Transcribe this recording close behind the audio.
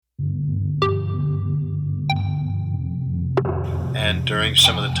And during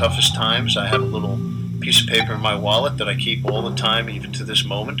some of the toughest times, I have a little piece of paper in my wallet that I keep all the time, even to this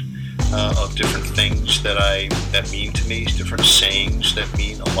moment, of different things that mean to me, different sayings that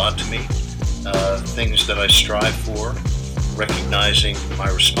mean a lot to me, things that I strive for, recognizing my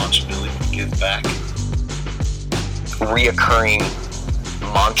responsibility to give back. Reoccurring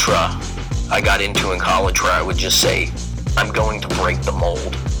mantra I got into in college where I would just say, I'm going to break the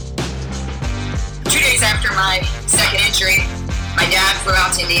mold. 2 days after my second injury, my dad flew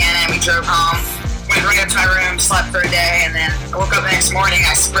out to Indiana and we drove home. Went right up to my room, slept for a day, and then I woke up the next morning,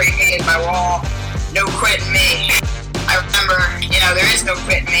 I spray painted my wall, no quitting me. I remember, there is no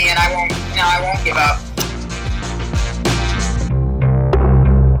quitting me, and I won't give up.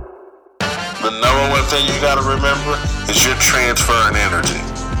 The number one thing you gotta remember is you're transferring energy.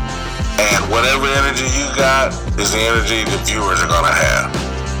 And whatever energy you got is the energy the viewers are gonna have.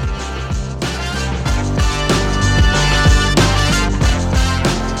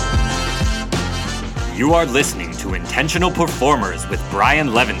 You are listening to Intentional Performers with Brian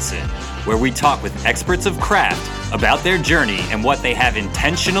Levinson, where we talk with experts of craft about their journey and what they have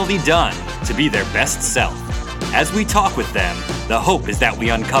intentionally done to be their best self. As we talk with them, the hope is that we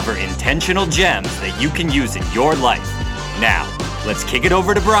uncover intentional gems that you can use in your life. Now, let's kick it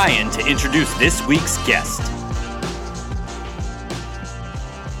over to Brian to introduce this week's guest.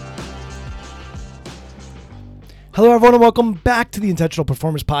 Hello, everyone, and welcome back to the Intentional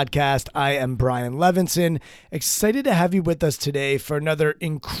Performers Podcast. I am Brian Levinson, excited to have you with us today for another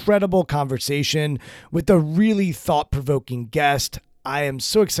incredible conversation with a really thought-provoking guest. I am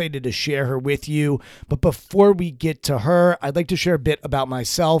so excited to share her with you, but before we get to her, I'd like to share a bit about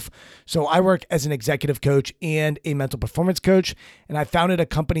myself. So I work as an executive coach and a mental performance coach, and I founded a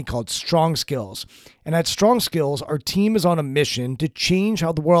company called Strong Skills. And at Strong Skills, our team is on a mission to change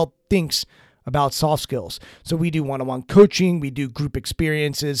how the world thinks about soft skills. So we do one-on-one coaching, we do group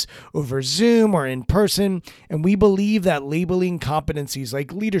experiences over Zoom or in person, and we believe that labeling competencies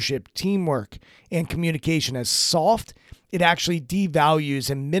like leadership, teamwork, and communication as soft, it actually devalues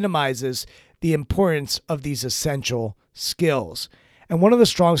and minimizes the importance of these essential skills. And one of the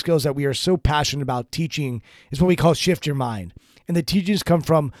strong skills that we are so passionate about teaching is what we call Shift Your Mind. And the teachings come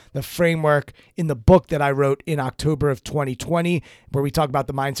from the framework in the book that I wrote in October of 2020, where we talk about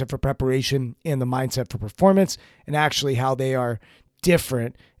the mindset for preparation and the mindset for performance, and actually how they are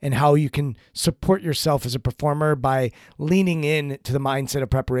different and how you can support yourself as a performer by leaning in to the mindset of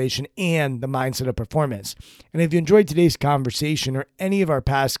preparation and the mindset of performance. And if you enjoyed today's conversation or any of our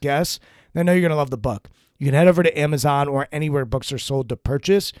past guests, then I know you're going to love the book. You can head over to Amazon or anywhere books are sold to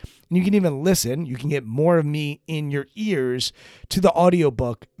purchase, and you can even listen. You can get more of me in your ears to the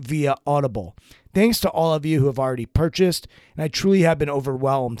audiobook via Audible. Thanks to all of you who have already purchased, and I truly have been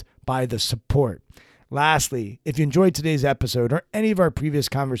overwhelmed by the support. Lastly, if you enjoyed today's episode or any of our previous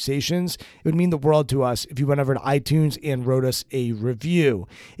conversations, it would mean the world to us if you went over to iTunes and wrote us a review.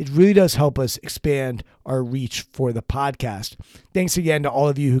 It really does help us expand our reach for the podcast. Thanks again to all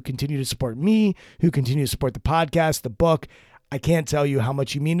of you who continue to support me, who continue to support the podcast, the book. I can't tell you how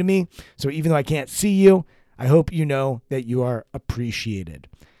much you mean to me. So even though I can't see you, I hope you know that you are appreciated.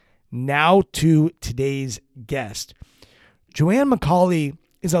 Now to today's guest. Joanne McCauley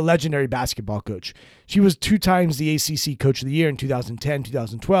is a legendary basketball coach. She was 2 times the ACC Coach of the Year in 2010,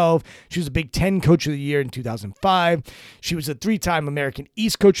 2012. She was a Big Ten Coach of the Year in 2005. She was a 3-time American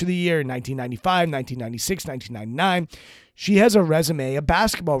East Coach of the Year in 1995, 1996, 1999. She has a resume, a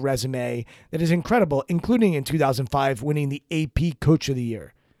basketball resume, that is incredible, including in 2005 winning the AP Coach of the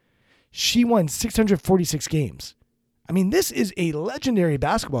Year. She won 646 games. I mean, this is a legendary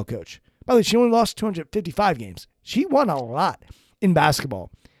basketball coach. By the way, she only lost 255 games. She won a lot in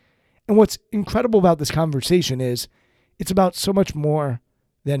basketball. And what's incredible about this conversation is it's about so much more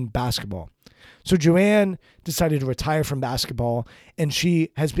than basketball. So Joanne decided to retire from basketball, and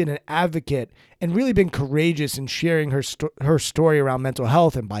she has been an advocate and really been courageous in sharing her story around mental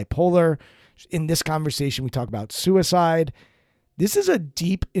health and bipolar. In this conversation, we talk about suicide. This is a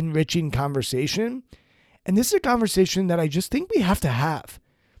deep, enriching conversation, and this is a conversation that I just think we have to have.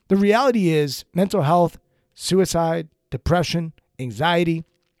 The reality is mental health, suicide, depression, anxiety,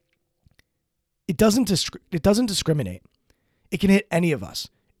 it doesn't discriminate. It can hit any of us.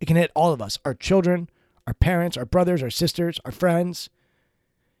 It can hit all of us, our children, our parents, our brothers, our sisters, our friends.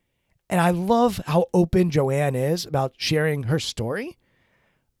 And I love how open Joanne is about sharing her story,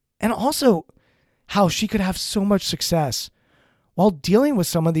 and also how she could have so much success while dealing with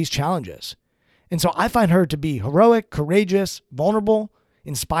some of these challenges. And so I find her to be heroic, courageous, vulnerable,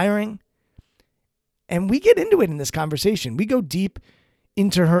 inspiring. And we get into it in this conversation. We go deep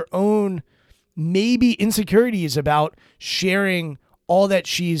into her own maybe insecurities about sharing all that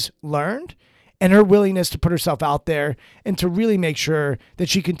she's learned, and her willingness to put herself out there and to really make sure that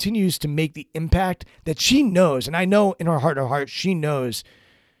she continues to make the impact that she knows. And I know in her heart of hearts, she knows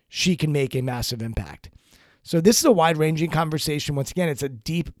she can make a massive impact. So this is a wide-ranging conversation. Once again, it's a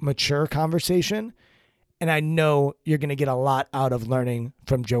deep, mature conversation. And I know you're going to get a lot out of learning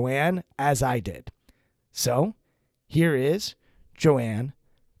from Joanne, as I did. So here is Joanne,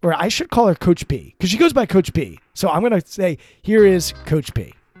 or I should call her Coach P, because she goes by Coach P. So I'm going to say, here is Coach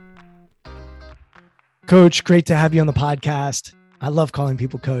P. Coach, great to have you on the podcast. I love calling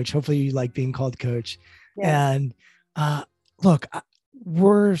people Coach. Hopefully you like being called Coach. Yes. And look,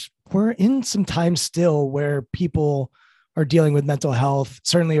 we're in some time still where people are dealing with mental health.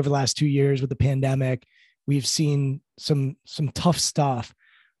 Certainly over the last 2 years with the pandemic, we've seen some tough stuff.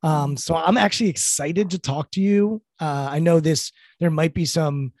 So I'm actually excited to talk to you. I know there might be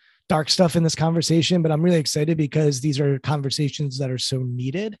some dark stuff in this conversation, but I'm really excited because these are conversations that are so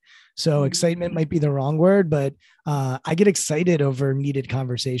needed. So excitement might be the wrong word, but I get excited over needed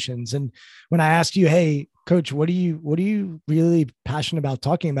conversations. And when I asked you, hey, Coach, what are you really passionate about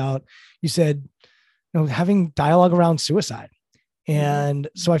talking about? You said, having dialogue around suicide. And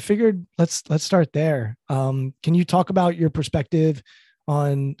so I figured let's start there. Can you talk about your perspective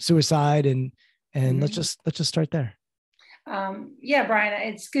on suicide and let's just start there. Yeah,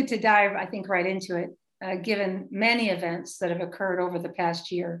 Brian, it's good to dive, I think, right into it, given many events that have occurred over the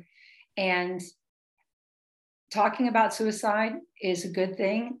past year. And talking about suicide is a good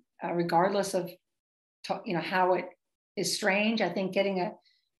thing, regardless of, how it is strange. I think getting a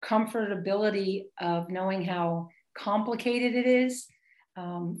comfortability of knowing how complicated it is.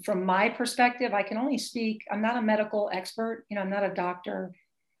 From my perspective, I can only speak, I'm not a medical expert, I'm not a doctor.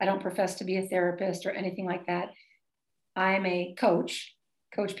 I don't profess to be a therapist or anything like that. I'm a coach,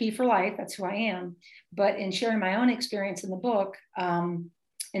 Coach P for life. That's who I am. But in sharing my own experience in the book,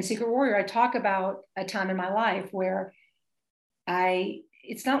 in Secret Warrior, I talk about a time in my life where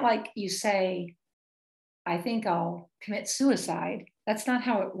it's not like you say, I think I'll commit suicide. That's not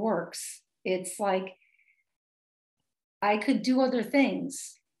how it works. It's like, I could do other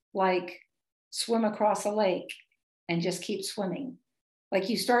things, like swim across a lake and just keep swimming. Like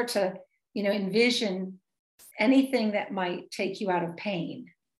you start to, envision anything that might take you out of pain.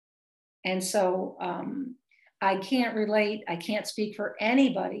 And so I can't relate, I can't speak for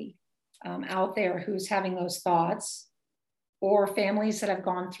anybody out there who's having those thoughts or families that have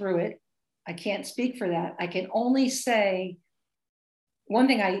gone through it. I can't speak for that. I can only say, one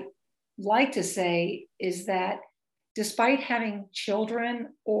thing I like to say is that despite having children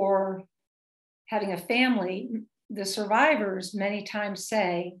or having a family, the survivors many times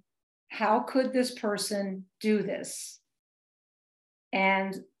say, how could this person do this?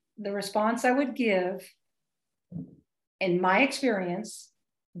 And the response I would give, in my experience,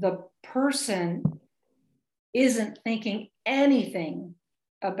 the person isn't thinking anything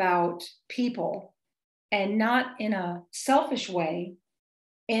about people, and not in a selfish way,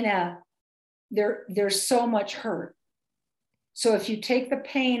 there's so much hurt. So if you take the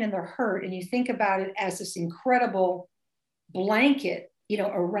pain and the hurt and you think about it as this incredible blanket,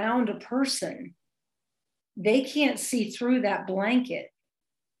 around a person, they can't see through that blanket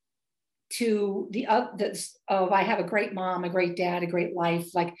to the I have a great mom, a great dad, a great life.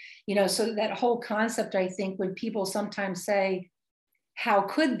 So that whole concept, I think, when people sometimes say, how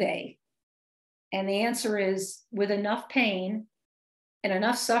could they? And the answer is, with enough pain and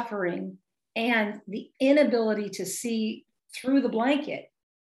enough suffering and the inability to see through the blanket,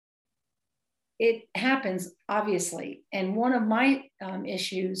 it happens, obviously. And one of my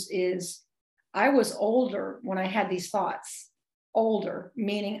issues is I was older when I had these thoughts. Older,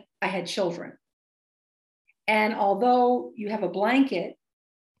 meaning I had children. And although you have a blanket,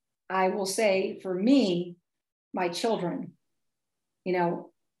 I will say for me, my children,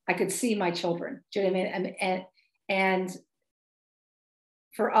 I could see my children. Do you know what I mean? And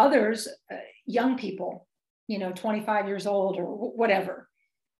for others, young people, 25 years old or whatever,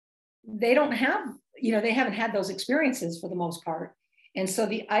 they don't have, they haven't had those experiences for the most part. And so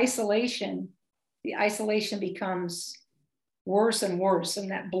the isolation becomes worse and worse. And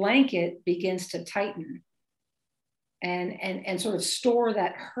that blanket begins to tighten and sort of store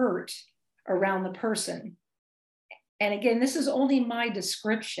that hurt around the person. And again, this is only my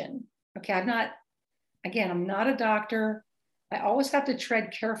description. Okay. I'm not a doctor. I always have to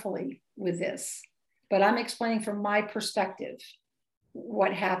tread carefully with this, but I'm explaining from my perspective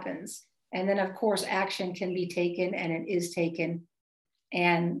what happens. And then of course, action can be taken, and it is taken.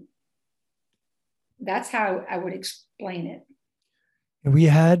 And that's how I would explain it. We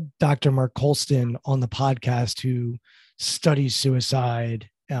had Dr. Mark Colston on the podcast who studies suicide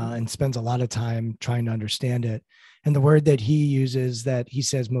and spends a lot of time trying to understand it. And the word that he uses, that he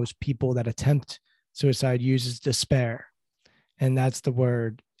says most people that attempt suicide use, is despair. And that's the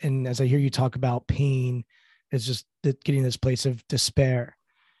word. And as I hear you talk about pain, it's just getting this place of despair.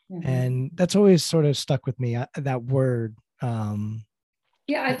 Mm-hmm. And that's always sort of stuck with me, that word.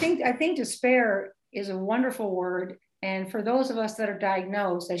 Yeah, I think despair is a wonderful word. And for those of us that are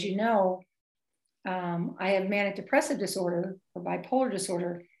diagnosed, as you know, I have manic depressive disorder or bipolar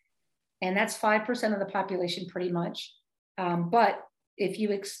disorder, and that's 5% of the population pretty much. But if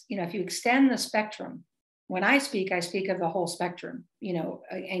you extend the spectrum, when I speak of the whole spectrum,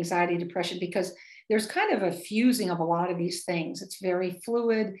 anxiety, depression, because there's kind of a fusing of a lot of these things. It's very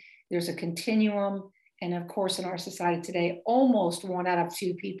fluid. There's a continuum. And of course, in our society today, almost 1 out of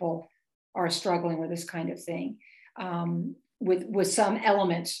 2 people are struggling with this kind of thing, with some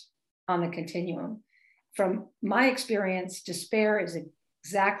element on the continuum. From my experience, despair is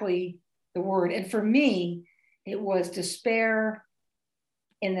exactly the word. And for me, it was despair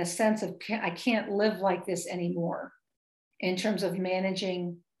in the sense of I can't live like this anymore, in terms of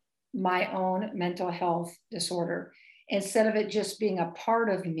managing my own mental health disorder. Instead of it just being a part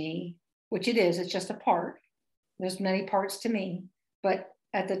of me, which it is, it's just a part. There's many parts to me, but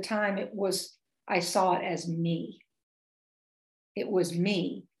at the time I saw it as me. It was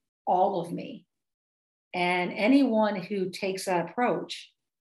me, all of me. And anyone who takes that approach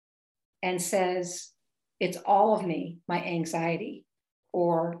and says, it's all of me, my anxiety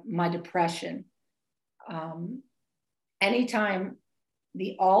or my depression, anytime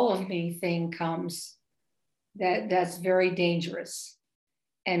the all of me thing comes, that's very dangerous.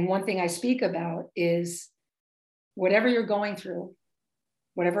 And one thing I speak about is whatever you're going through,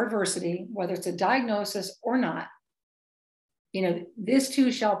 whatever adversity, whether it's a diagnosis or not, this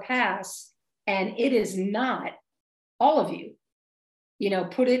too shall pass, and it is not all of you.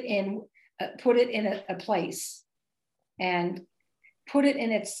 Put it in a place, and put it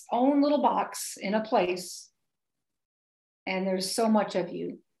in its own little box in a place. And there's so much of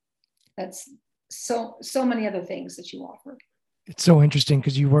you. That's so many other things that you offer. It's so interesting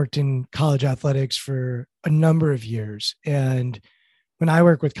because you worked in college athletics for a number of years. And when I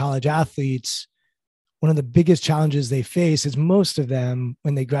work with college athletes, one of the biggest challenges they face is most of them,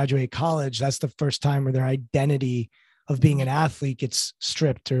 when they graduate college, that's the first time where their identity of being an athlete gets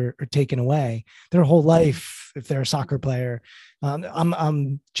stripped or taken away. Their whole life, if they're a soccer player,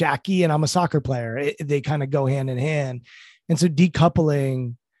 I'm Jackie and I'm a soccer player. They kind of go hand in hand. And so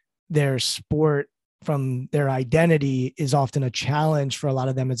decoupling their sport from their identity is often a challenge for a lot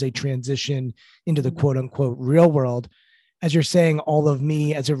of them as they transition into the quote unquote real world. As you're saying, all of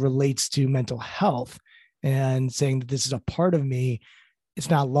me as it relates to mental health and saying that this is a part of me,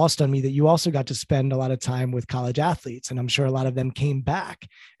 it's not lost on me that you also got to spend a lot of time with college athletes. And I'm sure a lot of them came back,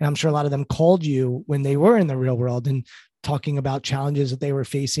 and I'm sure a lot of them called you when they were in the real world and talking about challenges that they were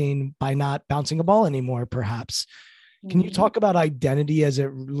facing by not bouncing a ball anymore, perhaps. Can you talk about identity as it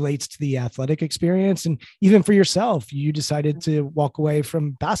relates to the athletic experience? And even for yourself, you decided to walk away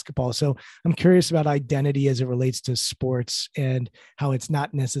from basketball. So I'm curious about identity as it relates to sports and how it's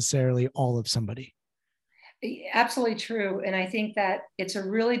not necessarily all of somebody. Absolutely true. And I think that it's a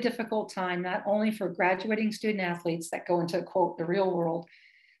really difficult time, not only for graduating student athletes that go into, quote, the real world,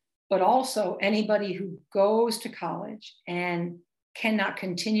 but also anybody who goes to college and cannot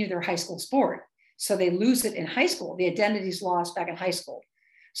continue their high school sport. So they lose it in high school. The identity is lost back in high school.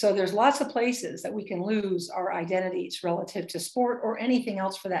 So there's lots of places that we can lose our identities relative to sport or anything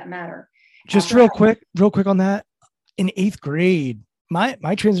else for that matter. Just real quick on that. In 8th grade, my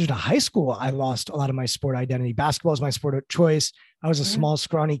transition to high school, I lost a lot of my sport identity. Basketball is my sport of choice. I was a small,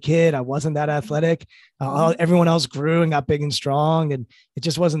 scrawny kid. I wasn't that athletic. Everyone else grew and got big and strong, and it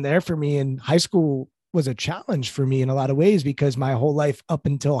just wasn't there for me. And high school was a challenge for me in a lot of ways because my whole life up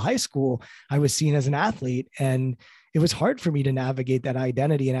until high school, I was seen as an athlete, and it was hard for me to navigate that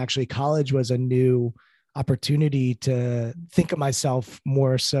identity. And actually college was a new opportunity to think of myself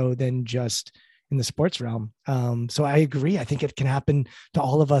more so than just in the sports realm. So I agree. I think it can happen to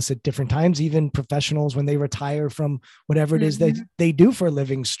all of us at different times. Even professionals, when they retire from whatever it is that they do for a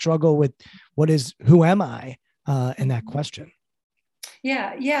living, struggle with who am I? And that question.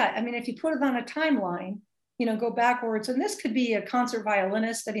 Yeah. I mean, if you put it on a timeline, go backwards, and this could be a concert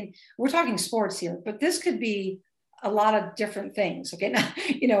violinist. I mean, we're talking sports here, but this could be a lot of different things. Okay.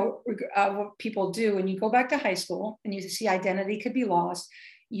 Now, what people do when you go back to high school and you see identity could be lost,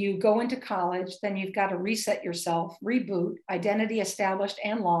 you go into college, then you've got to reset yourself, reboot, identity established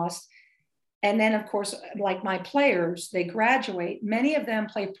and lost. And then, of course, like my players, they graduate. Many of them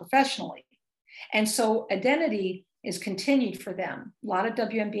play professionally. And so identity is continued for them. A lot of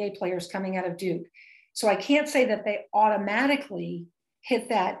WNBA players coming out of Duke. So I can't say that they automatically hit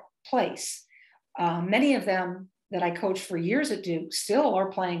that place. Many of them that I coached for years at Duke still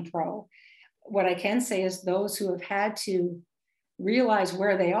are playing pro. What I can say is those who have had to realize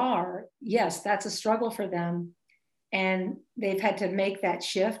where they are, yes, that's a struggle for them. And they've had to make that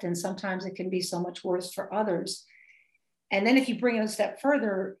shift. And sometimes it can be so much worse for others. And then if you bring it a step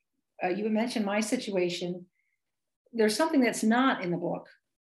further, you mentioned my situation. There's something that's not in the book.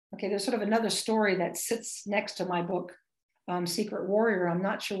 Okay, there's sort of another story that sits next to my book, Secret Warrior. I'm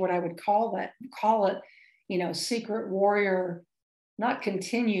not sure what I would call it, Secret Warrior, not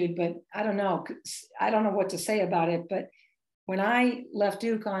continued, but I don't know. I don't know what to say about it. But when I left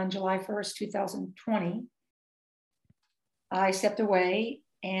Duke on July 1st, 2020, I stepped away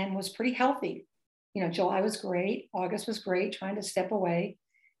and was pretty healthy. July was great. August was great, trying to step away.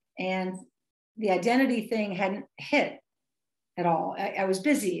 And the identity thing hadn't hit at all. I was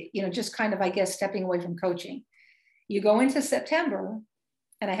busy, just kind of, I guess, stepping away from coaching. You go into September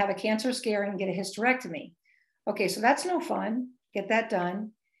and I have a cancer scare and get a hysterectomy. Okay, so that's no fun. Get that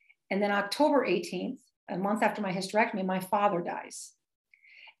done. And then October 18th, a month after my hysterectomy, my father dies.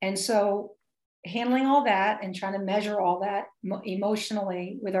 And so handling all that and trying to measure all that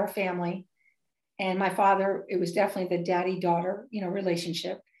emotionally with our family. And my father, it was definitely the daddy-daughter,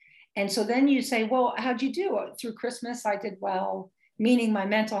 relationship. And so then you say, well, how'd you do? Through Christmas, I did well, meaning my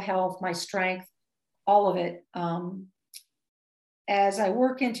mental health, my strength, all of it. As I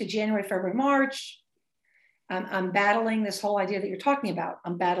work into January, February, March, I'm battling this whole idea that you're talking about.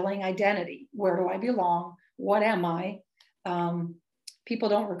 I'm battling identity. Where do I belong? What am I? People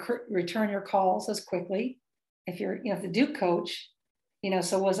don't return your calls as quickly. If you're, the Duke coach,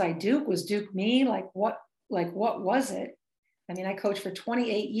 so was I Duke? Was Duke me? What was it? I mean, I coached for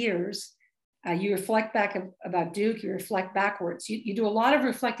 28 years. You reflect back about Duke, you reflect backwards. You do a lot of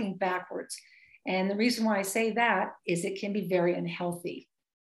reflecting backwards. And the reason why I say that is it can be very unhealthy.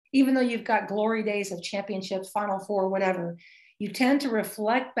 Even though you've got glory days of championships, Final Four, whatever, you tend to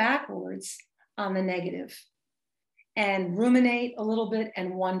reflect backwards on the negative and ruminate a little bit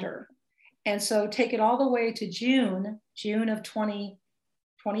and wonder. And so take it all the way to June of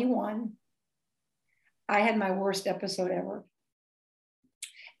 2021. I had my worst episode ever.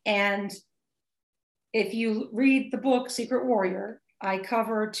 And if you read the book, Secret Warrior, I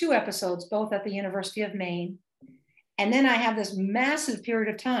cover 2 episodes, both at the University of Maine. And then I have this massive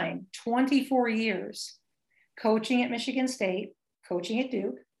period of time, 24 years, coaching at Michigan State, coaching at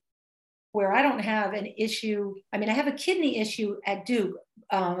Duke, where I don't have an issue. I mean, I have a kidney issue at Duke,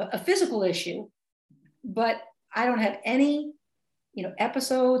 a physical issue, but I don't have any,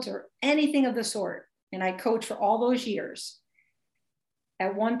 episodes or anything of the sort. And I coached for all those years.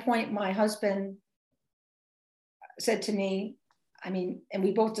 At one point, my husband said to me, and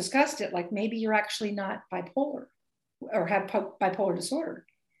we both discussed it, maybe you're actually not bipolar or have bipolar disorder.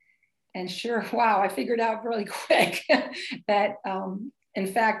 And sure, wow, I figured out really quick that, in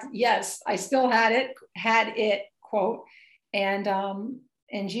fact, yes, I still had it, quote. And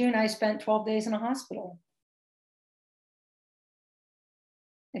in June, I spent 12 days in a hospital.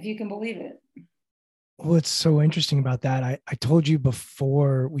 If you can believe it. What's so interesting about that, I told you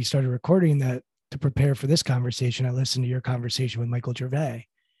before we started recording that to prepare for this conversation, I listened to your conversation with Michael Gervais.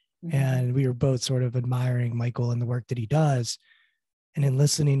 Mm-hmm. And we were both sort of admiring Michael and the work that he does. And in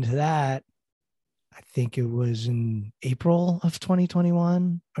listening to that, I think it was in April of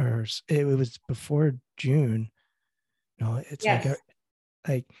 2021, or it was before June. It's yes.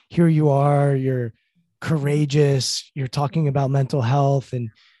 like here you are, you're courageous, you're talking about mental health and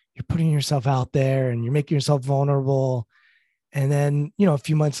you're putting yourself out there and you're making yourself vulnerable. And then, a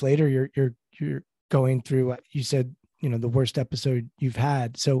few months later, you're going through what you said, the worst episode you've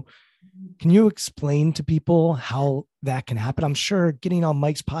had. So can you explain to people how that can happen? I'm sure getting on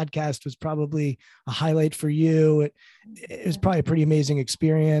Mike's podcast was probably a highlight for you. It was probably a pretty amazing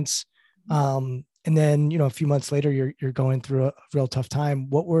experience. And then, a few months later, you're going through a real tough time.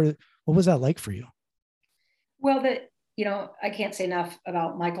 What was that like for you? Well, I can't say enough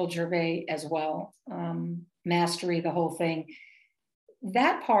about Michael Gervais as well. Mastery, the whole thing.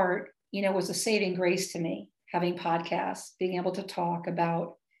 That part, was a saving grace to me, having podcasts, being able to talk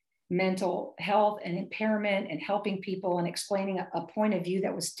about mental health and impairment and helping people and explaining a point of view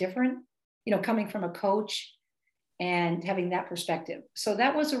that was different, coming from a coach and having that perspective. So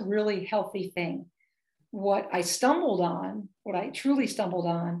that was a really healthy thing. What I truly stumbled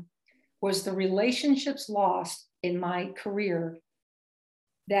on was the relationships lost in my career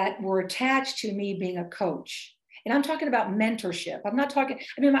that were attached to me being a coach. And I'm talking about mentorship. I'm not talking,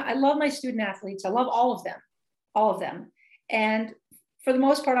 I mean, I love my student athletes. I love all of them. And for the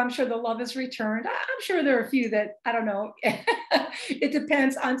most part, I'm sure the love is returned. I'm sure there are a few that, I don't know, it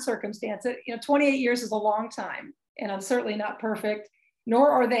depends on circumstance. 28 years is a long time, and I'm certainly not perfect,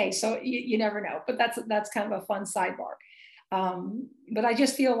 nor are they. So you never know, but that's kind of a fun sidebar. But I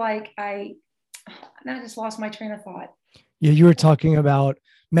just feel like I just lost my train of thought. Yeah, you were talking about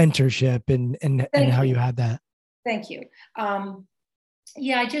mentorship and how you had that. Thank you.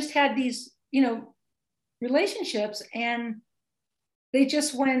 I just had these, relationships, and they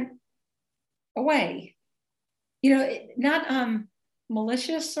just went away. Not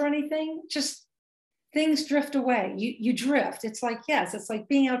malicious or anything, just things drift away. You drift. It's like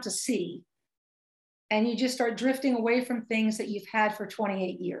being out to sea, and you just start drifting away from things that you've had for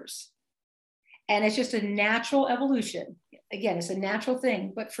 28 years. And it's just a natural evolution. Again, it's a natural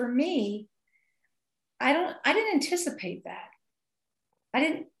thing. But for me, I didn't anticipate that.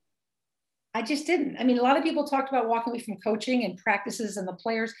 I just didn't. I mean, a lot of people talked about walking away from coaching and practices and the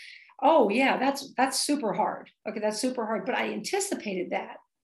players. Oh yeah, that's super hard. Okay, that's super hard. But I anticipated that.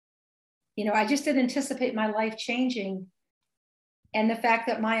 I just didn't anticipate my life changing. And the fact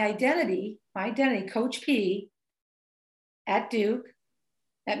that my identity, Coach P at Duke,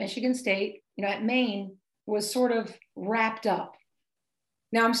 at Michigan State, at Maine, was sort of wrapped up.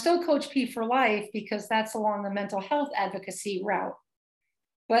 Now I'm still Coach P for life because that's along the mental health advocacy route,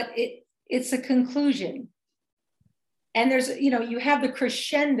 but it's a conclusion. And there's, you have the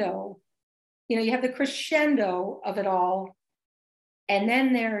crescendo, you have the crescendo of it all. And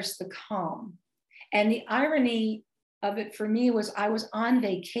then there's the calm. And the irony of it for me was I was on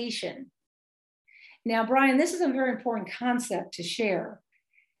vacation. Now, Brian, this is a very important concept to share.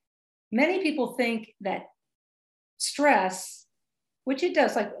 Many people think that stress, which it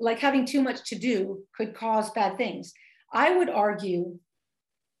does, like having too much to do, could cause bad things. I would argue,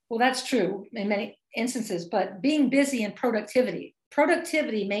 well, that's true in many instances, but being busy and productivity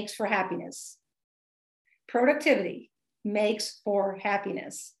makes for happiness. Productivity makes for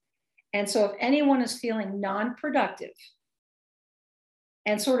happiness. And so if anyone is feeling non-productive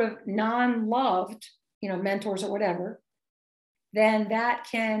and sort of non-loved, mentors or whatever, then that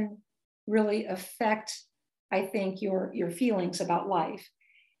can really affect, I think, your feelings about life.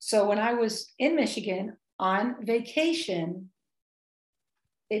 So when I was in Michigan on vacation,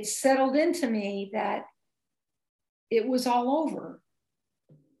 it settled into me that it was all over.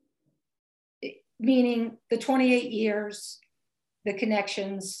 Meaning the 28 years, the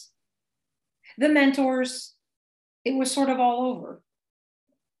connections, the mentors, it was sort of all over.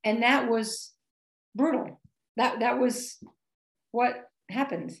 And that was brutal. That was what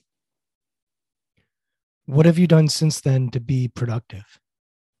happened. What have you done since then to be productive?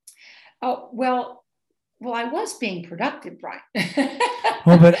 Oh, well, I was being productive, Brian.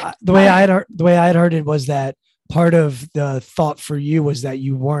 Well, but the way I had heard it was that part of the thought for you was that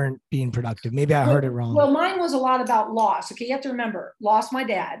you weren't being productive. Maybe I heard it wrong. Well, mine was a lot about loss. Okay, you have to remember, lost my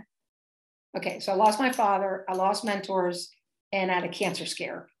dad. Okay, so I lost my father, I lost mentors, and I had a cancer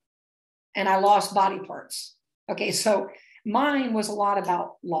scare. And I lost body parts. Okay, so mine was a lot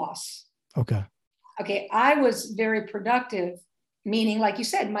about loss. Okay, I was very productive, meaning, like you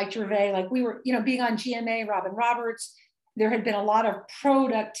said, Mike Gervais, like we were, being on GMA, Robin Roberts, there had been a lot of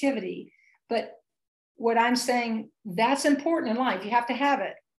productivity. But what I'm saying, that's important in life. You have to have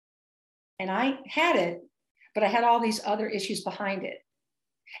it. And I had it, but I had all these other issues behind it.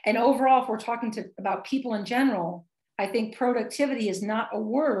 And overall, if we're talking about people in general, I think productivity is not a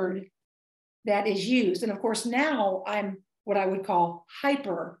word that is used. And of course, now I'm what I would call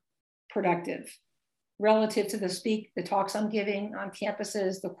hyper productive relative to the talks I'm giving on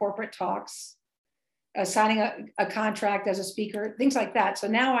campuses, the corporate talks, signing a contract as a speaker, things like that. So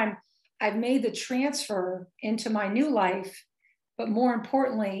now I've made the transfer into my new life, but more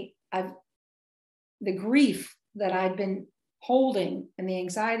importantly, the grief that I've been holding and the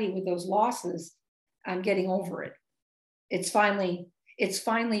anxiety with those losses, I'm getting over it. It's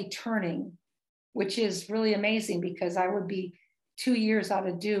finally turning, which is really amazing because I would be 2 years out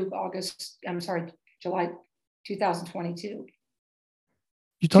of Duke, July 2022.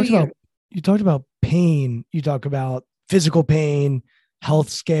 You talked about pain. You talk about physical pain, health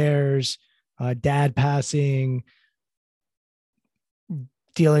scares, dad passing,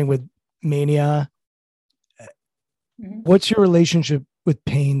 dealing with mania. What's your relationship with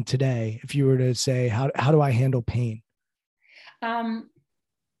pain today? If you were to say, how do I handle pain?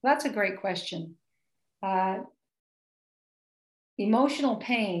 That's a great question. Emotional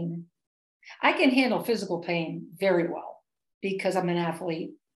pain, I can handle physical pain very well. because I'm an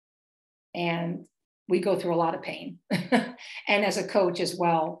athlete and we go through a lot of pain. And as a coach as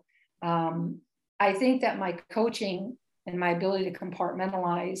well, I think that my coaching and my ability to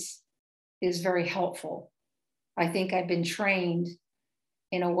compartmentalize is very helpful. I think I've been trained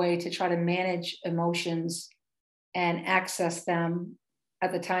in a way to try to manage emotions and access them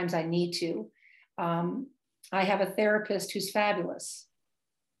at the times I need to. I have a therapist who's fabulous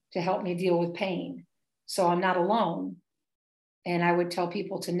to help me deal with pain. So I'm not alone. And I would tell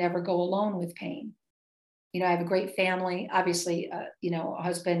people to never go alone with pain. I have a great family, obviously, a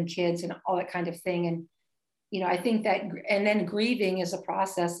husband, kids, and all that kind of thing. And, I think that, and then grieving is a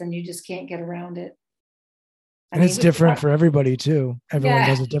process and you just can't get around it. And it's different for everybody too. Everyone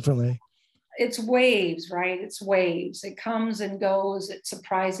does it differently. It's waves, right? It's waves. It comes and goes. It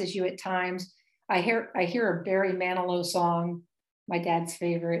surprises you at times. I hear a Barry Manilow song, my dad's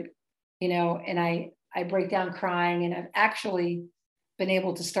favorite, and I break down crying, and I've actually been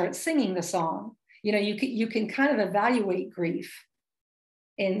able to start singing the song. You can kind of evaluate grief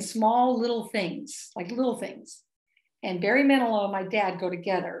in small little things, like little things. And Barry Manilow and my dad go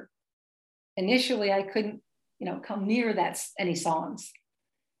together. Initially, I couldn't, come near any songs.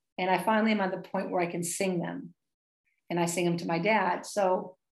 And I finally am at the point where I can sing them. And I sing them to my dad.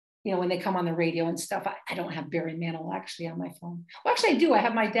 So, when they come on the radio and stuff, I don't have Barry Manilow actually on my phone. Well, actually I do. I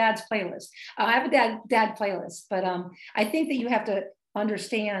have my dad's playlist. I have a dad playlist, but I think that you have to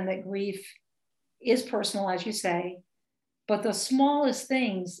understand that grief is personal, as you say, but the smallest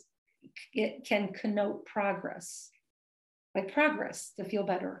things it can connote progress, like progress to feel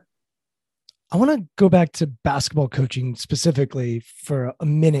better. I want to go back to basketball coaching specifically for a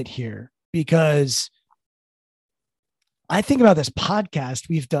minute here, because I think about this podcast.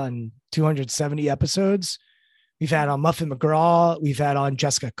 We've done 270 episodes. We've had on Muffin McGraw. We've had on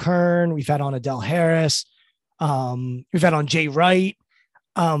Jessica Kern. We've had on Adele Harris. We've had on Jay Wright.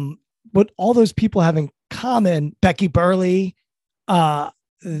 What all those people have in common, Becky Burley,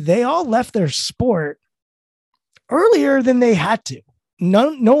 they all left their sport earlier than they had to.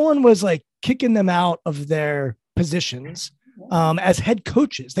 No one was like kicking them out of their positions as head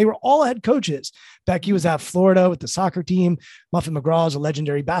coaches. They were all head coaches. Becky was at Florida with the soccer team. Muffin McGraw is a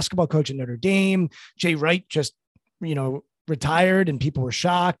legendary basketball coach at Notre Dame. Jay Wright just, retired and people were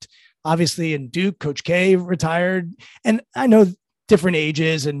shocked. Obviously in Duke, Coach K retired. And I know different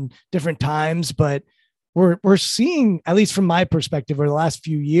ages and different times, but we're seeing, at least from my perspective, over the last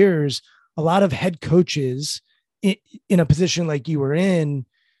few years, a lot of head coaches in a position like you were in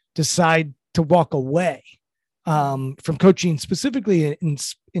decide to walk away from coaching, specifically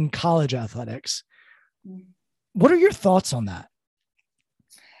in college athletics. What are your thoughts on that?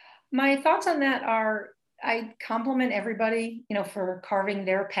 My thoughts on that are, I compliment everybody, for carving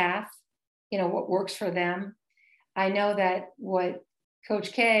their path, what works for them. I know that what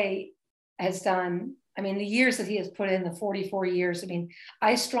Coach K has done, the years that he has put in, the 44 years,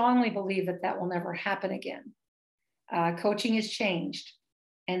 I strongly believe that will never happen again. Coaching has changed,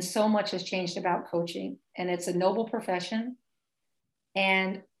 and so much has changed about coaching, and it's a noble profession.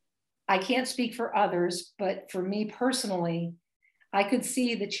 And I can't speak for others, but for me personally, I could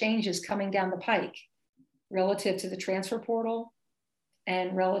see the changes coming down the pike relative to the transfer portal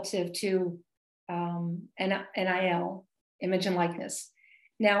and relative to NIL, image and likeness.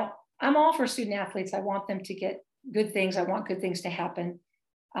 Now, I'm all for student athletes. I want them to get good things. I want good things to happen.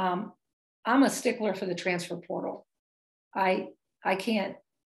 I'm a stickler for the transfer portal. I can't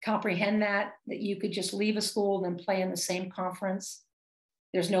comprehend that you could just leave a school and then play in the same conference.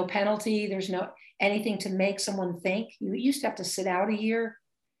 There's no penalty. There's no anything to make someone think. You used to have to sit out a year,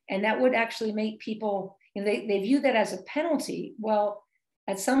 and that would actually make people, they view that as a penalty. Well,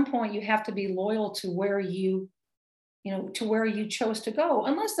 at some point you have to be loyal to where you chose to go,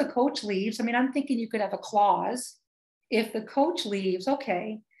 unless the coach leaves. I'm thinking you could have a clause. If the coach leaves,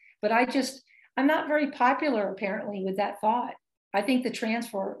 okay. But I'm not very popular apparently with that thought. I think the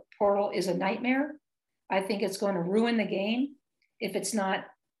transfer portal is a nightmare. I think it's going to ruin the game if it's not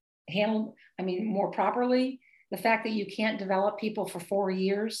handled, more properly. The fact that you can't develop people for 4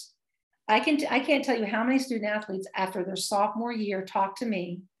 years. I can't tell you how many student athletes after their sophomore year talked to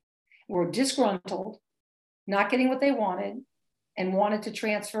me, were disgruntled, not getting what they wanted, and wanted to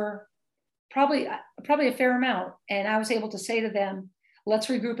transfer probably a fair amount. And I was able to say to them, let's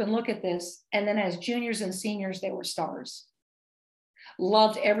regroup and look at this. And then as juniors and seniors, they were stars.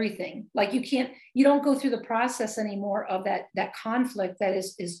 Loved everything. Like you don't go through the process anymore of that conflict that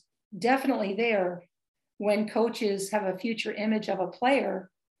is definitely there when coaches have a future image of a player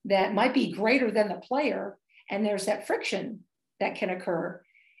that might be greater than the player. And there's that friction that can occur.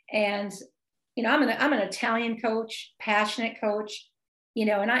 And I'm an Italian coach, passionate coach,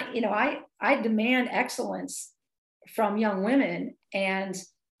 and I demand excellence from young women, and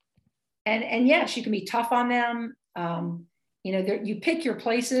yes, you can be tough on them. You pick your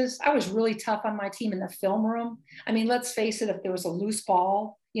places. I was really tough on my team in the film room. I mean, let's face it, if there was a loose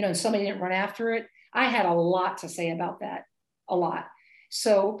ball, and somebody didn't run after it, I had a lot to say about that, a lot.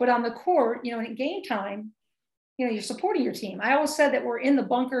 So, but on the court, at game time, you're supporting your team. I always said that we're in the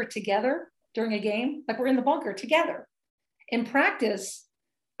bunker together during a game, like we're in the bunker together. In practice,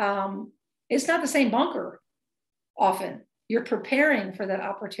 it's not the same bunker often. You're preparing for that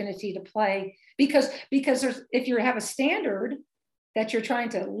opportunity to play because if you have a standard that you're trying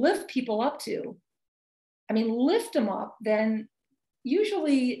to lift people up to, lift them up, then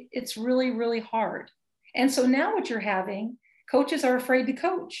usually it's really, really hard. And so now what you're having, coaches are afraid to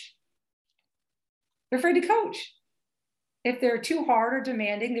coach. They're afraid to coach. If they're too hard or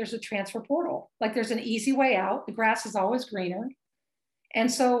demanding, there's a transfer portal. Like there's an easy way out. The grass is always greener.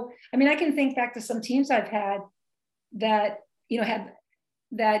 And so, I can think back to some teams I've had that,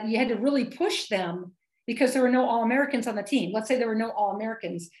 that you had to really push them because there were no All-Americans on the team. Let's say there were no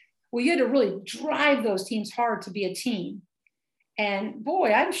All-Americans. Well, you had to really drive those teams hard to be a team. And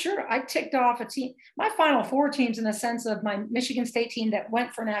boy, I'm sure I ticked off a team, my Final Four teams, in the sense of my Michigan State team that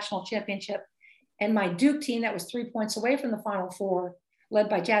went for national championship and my Duke team that was 3 points away from the Final Four, led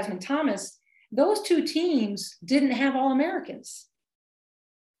by Jasmine Thomas. Those two teams didn't have All-Americans.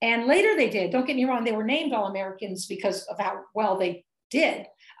 And later they did. Don't get me wrong, they were named All-Americans because of how well they did.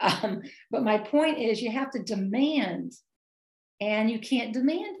 But my point is, you have to demand, and you can't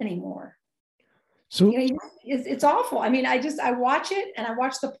demand anymore. So it's awful. I watch it, and I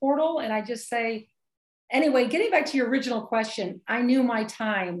watch the portal, and I just say, anyway, getting back to your original question, I knew my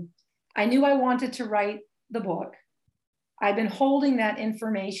time. I knew I wanted to write the book. I've been holding that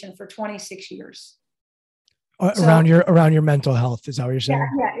information for 26 years. Around your mental health, is that what you're saying?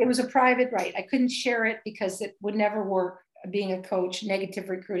 Yeah, it was a private right. I couldn't share it because it would never work. Being a coach, negative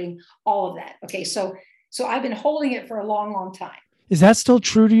recruiting, all of that. Okay, so I've been holding it for a long, long time. Is that still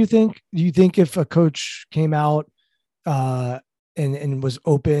true? Do you think? Do you think if a coach came out and was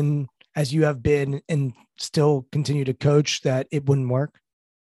open as you have been and still continue to coach, that it wouldn't work?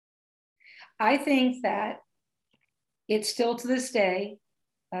 I think that it's still to this day,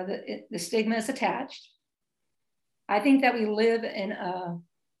 the stigma is attached. I think that we live in a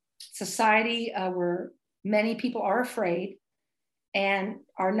society where many people are afraid and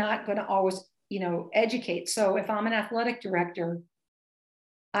are not going to always, educate. So if I'm an athletic director,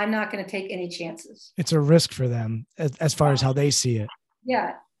 I'm not going to take any chances. It's a risk for them as far as how they see it.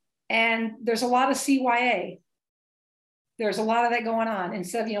 Yeah. And there's a lot of CYA. There's a lot of that going on.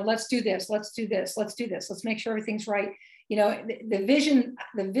 Instead of, let's do this, let's do this, let's do this. Let's make sure everything's right. The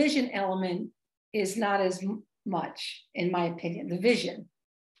vision element is not as much, in my opinion. The vision,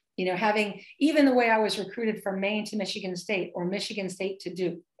 having, even the way I was recruited from Maine to Michigan State or Michigan State to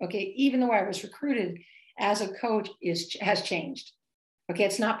Duke. Okay. Even the way I was recruited as a coach has changed. Okay.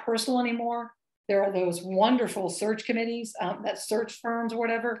 It's not personal anymore. There are those wonderful search committees, that search firms or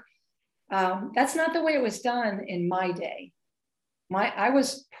whatever. That's not the way it was done in my day. I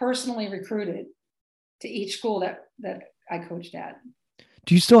was personally recruited to each school that I coached at.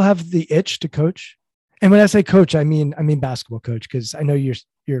 Do you still have the itch to coach? And when I say coach, I mean basketball coach, because I know you're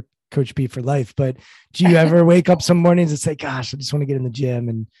Coach B for life. But do you ever wake up some mornings and say, "Gosh, I just want to get in the gym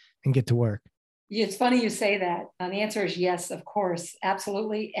and get to work"? It's funny you say that. The answer is yes, of course,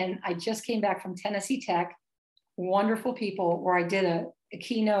 absolutely. And I just came back from Tennessee Tech, wonderful people, where I did a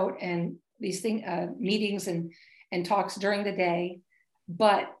keynote and these meetings and talks during the day.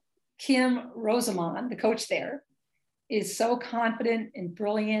 But Kim Rosamond, the coach there, is so confident and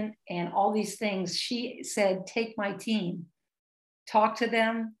brilliant and all these things. She said, take my team, talk to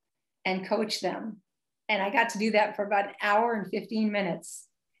them and coach them. And I got to do that for about an hour and 15 minutes.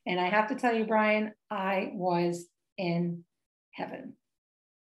 And I have to tell you, Brian, I was in heaven.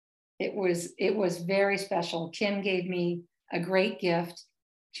 It was very special. Kim gave me a great gift.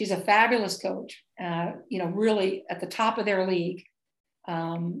 She's a fabulous coach, really at the top of their league,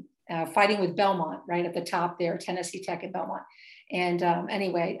 fighting with Belmont, right at the top there, Tennessee Tech and Belmont. And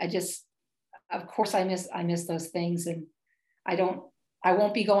anyway, of course I miss those things, and I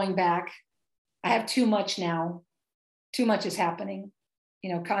won't be going back. I have too much now. Too much is happening,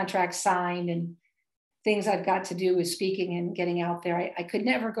 contracts signed and things I've got to do with speaking and getting out there. I could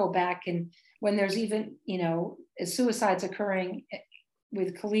never go back. And when there's even, suicides occurring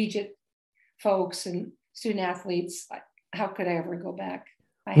with collegiate folks and student athletes, how could I ever go back?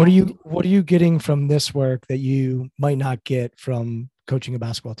 What are you getting from this work that you might not get from coaching a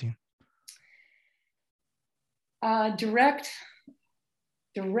basketball team? Direct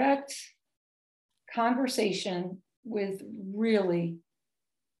conversation with really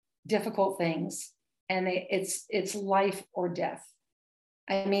difficult things, and it's life or death.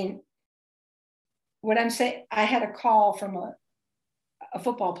 I mean, what I'm saying, I had a call from a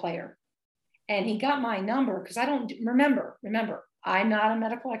football player, and he got my number because I don't remember, I'm not a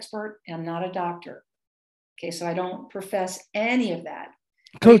medical expert and I'm not a doctor. Okay, so I don't profess any of that.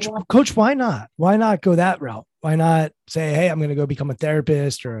 Coach, why not? Why not go that route? Why not say, hey, I'm going to go become a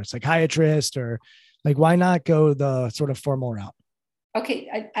therapist or a psychiatrist, or like, why not go the sort of formal route?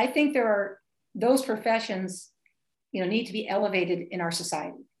 Okay, I think there are those professions, need to be elevated in our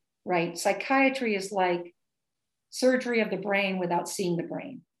society, right? Psychiatry is like surgery of the brain without seeing the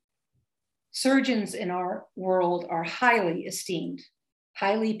brain. Surgeons in our world are highly esteemed,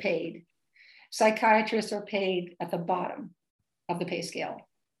 highly paid. Psychiatrists are paid at the bottom of the pay scale.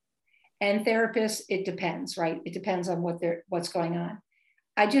 And therapists, it depends, right? It depends on what's going on.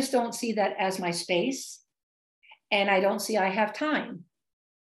 I just don't see that as my space. And I don't see I have time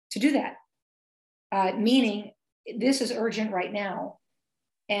to do that. Meaning, this is urgent right now.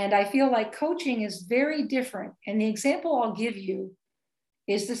 And I feel like coaching is very different. And the example I'll give you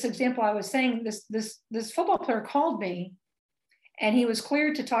is this example I was saying, this football player called me, and he was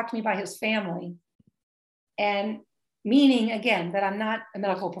cleared to talk to me by his family. And meaning, again, that I'm not a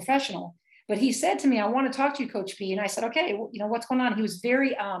medical professional, but he said to me, I want to talk to you, Coach P. And I said, okay, what's going on? He was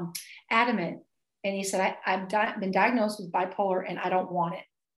very adamant. And he said, I've been diagnosed with bipolar and I don't want it.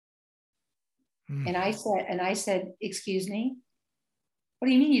 And I said, excuse me, what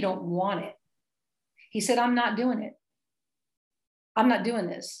do you mean you don't want it? He said, I'm not doing it. I'm not doing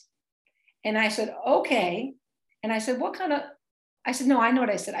this. And I said, okay. And I said, I said, no, I know what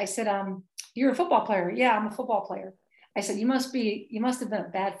I said. I said, you're a football player. Yeah, I'm a football player. I said, you must have been a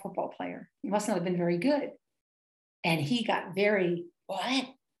bad football player. You must not have been very good. And he got very, what?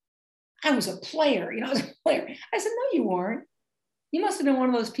 I was a player. I was a player. I said, no, you weren't. You must have been one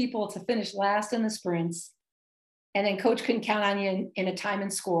of those people to finish last in the sprints. And then coach couldn't count on you in a time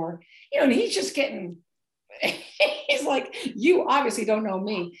and score. And he's just getting, he's like, you obviously don't know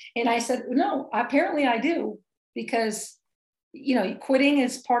me. And I said, no, apparently I do, because, quitting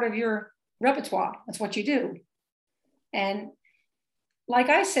is part of your repertoire. That's what you do. And like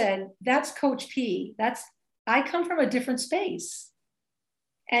I said, that's Coach P. I come from a different space.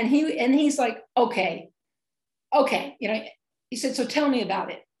 And he's like, okay. He said, so tell me about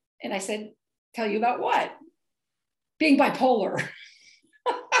it. And I said, tell you about what? Being bipolar.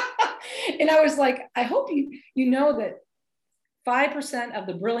 And I was like, I hope you know that 5% of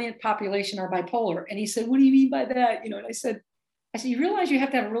the brilliant population are bipolar. And he said, what do you mean by that? And I said, you realize you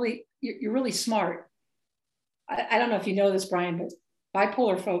have to have you're really smart. I don't know if you know this, Brian, but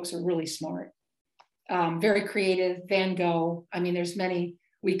bipolar folks are really smart. Very creative, Van Gogh. I mean, there's many,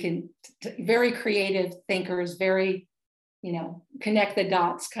 very creative thinkers, very, connect the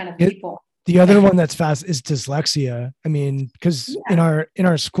dots kind of people. The other one that's fast is dyslexia. I mean, because in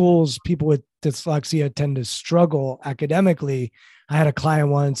our schools, people with dyslexia tend to struggle academically. I had a client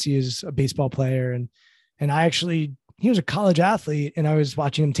once, he was a baseball player, and he was a college athlete, and I was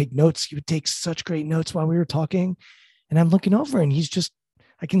watching him take notes. He would take such great notes while we were talking, and I'm looking over, and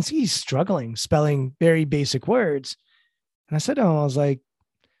I can see he's struggling spelling very basic words. And I said to him, I was like,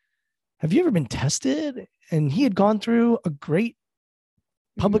 have you ever been tested? And he had gone through a great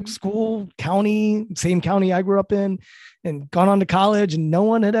public school, same county I grew up in, and gone on to college, and no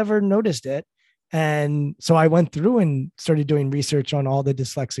one had ever noticed it. And so I went through and started doing research on all the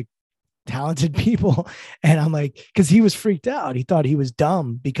dyslexic talented people. And I'm like, because he was freaked out. He thought he was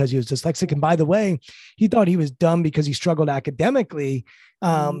dumb because he was dyslexic. And by the way, he thought he was dumb because he struggled academically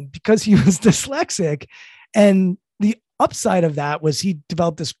because he was dyslexic. And the upside of that was he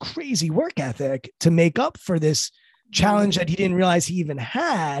developed this crazy work ethic to make up for this challenge that he didn't realize he even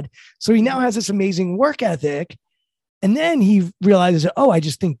had. So he now has this amazing work ethic. And then he realizes, I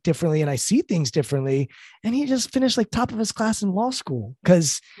just think differently and I see things differently. And he just finished like top of his class in law school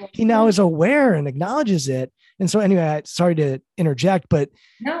because he now is aware and acknowledges it. And so anyway, sorry to interject, but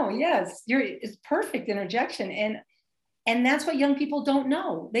no, yes, it's perfect interjection. And that's what young people don't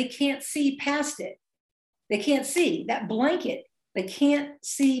know. They can't see past it. They can't see that blanket. They can't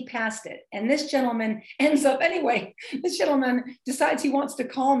see past it. And this gentleman this gentleman decides he wants to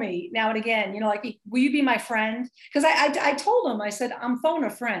call me now and again, will you be my friend? Because I told him, I said, I'm phone a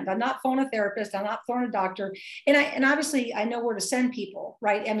friend. I'm not phone a therapist. I'm not phone a doctor. And obviously I know where to send people,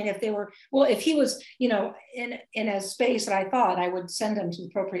 right? I mean, if he was, in a space that I thought, I would send him to the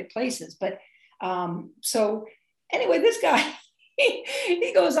appropriate places. But so anyway, this guy,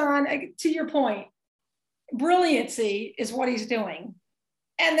 he goes on to your point. brilliancy is what he's doing.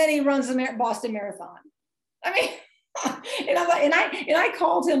 And then he runs the Boston Marathon. I mean, and I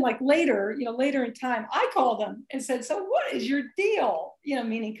called him like later in time, I called him and said, so what is your deal?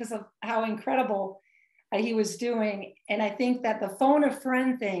 Meaning because of how incredible he was doing. And I think that the phone a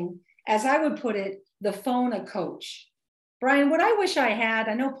friend thing, as I would put it, the phone a coach. Brian, what I wish I had,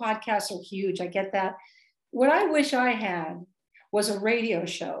 I know podcasts are huge, I get that. What I wish I had was a radio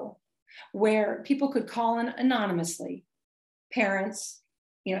show where people could call in anonymously, parents,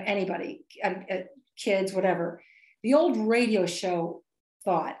 anybody, kids, whatever. The old radio show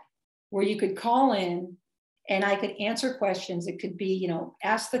thought where you could call in and I could answer questions. It could be,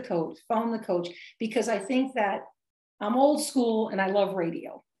 ask the coach, phone the coach, because I think that I'm old school and I love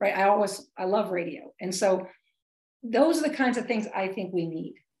radio, right? I love radio. And so those are the kinds of things I think we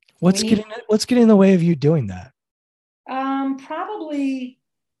need. What's getting in the way of you doing that? Probably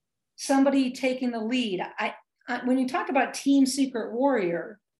somebody taking the lead. I when you talk about Team Secret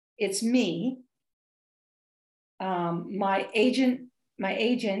Warrior, it's me, my agent,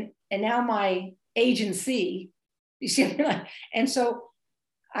 and now my agency. You see, and so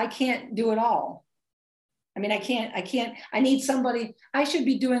I can't do it all. I mean, I can't. I need somebody. I should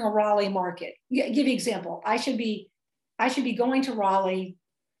be doing a Raleigh market. Give you an example. I should be going to Raleigh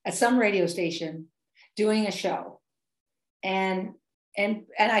at some radio station doing a show, and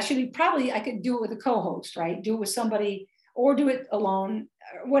I should be I could do it with a co-host, right? Do it with somebody or do it alone,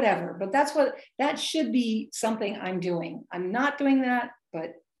 or whatever. But that should be something I'm doing. I'm not doing that,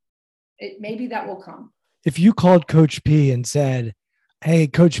 but maybe that will come. If you called Coach P and said, hey,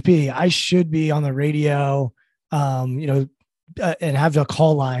 Coach P, I should be on the radio, and have a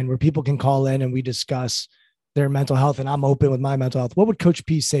call line where people can call in and we discuss their mental health and I'm open with my mental health, what would Coach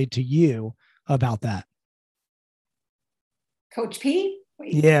P say to you about that? Coach P?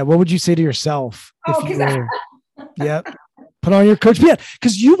 Wait. Yeah. What would you say to yourself? Oh, Yep. Put on your Coach P.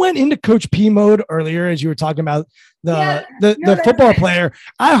 Because you went into Coach P mode earlier as you were talking about the football player.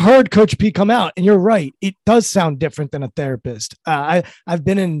 I heard Coach P come out, and you're right. It does sound different than a therapist. I've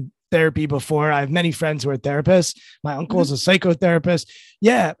been in therapy before. I have many friends who are therapists. My uncle is a psychotherapist.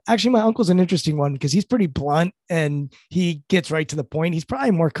 Yeah, actually, my uncle's an interesting one because he's pretty blunt and he gets right to the point. He's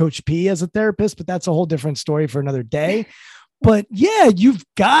probably more Coach P as a therapist, but that's a whole different story for another day. But yeah, you're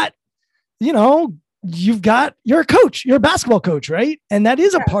a coach, you're a basketball coach, right? And that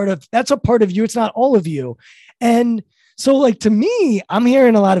is a part of you. It's not all of you. And so like, to me, I'm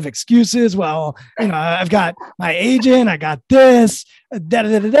hearing a lot of excuses. Well, I've got my agent, I got this,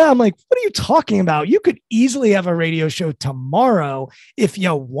 I'm like, what are you talking about? You could easily have a radio show tomorrow if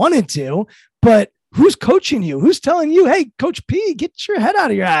you wanted to, but who's coaching you? Who's telling you, hey, Coach P, get your head out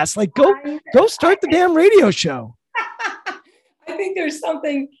of your ass. Like, go start the damn radio show. I think there's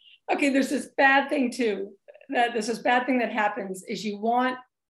something. Okay, there's this bad thing too. There's this bad thing that happens is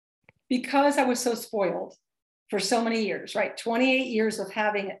because I was so spoiled for so many years, right? 28 years of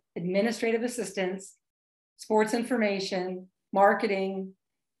having administrative assistants, sports information, marketing,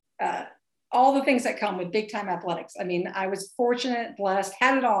 all the things that come with big time athletics. I mean, I was fortunate, blessed,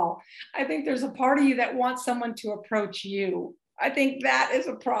 had it all. I think there's a part of you that wants someone to approach you. I think that is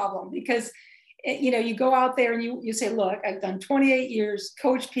a problem because you go out there and you say, look, I've done 28 years,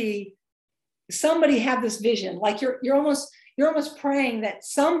 Coach P, somebody have this vision. Like you're almost praying that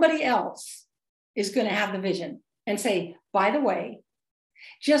somebody else is going to have the vision and say, by the way,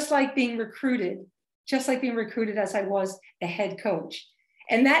 just like being recruited as I was a head coach.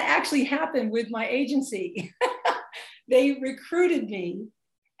 And that actually happened with my agency. They recruited me.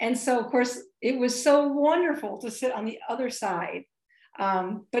 And so, of course, it was so wonderful to sit on the other side.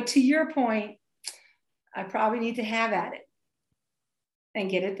 But to your point, I probably need to have at it and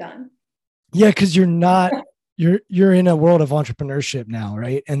get it done. Yeah, because you're in a world of entrepreneurship now,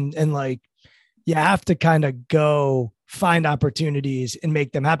 right? And like you have to kind of go find opportunities and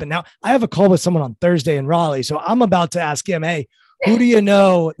make them happen. Now, I have a call with someone on Thursday in Raleigh, so I'm about to ask him, hey, who do you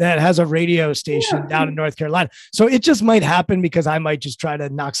know that has a radio station down in North Carolina? So it just might happen because I might just try to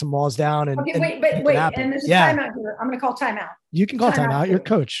knock some walls down and wait. And this is timeout here. I'm going to call timeout. You can call timeout. You're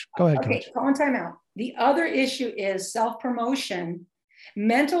coach. Go ahead, okay, coach. Calling timeout. The other issue is self-promotion.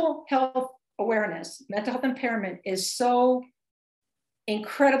 Mental health awareness, mental health impairment is so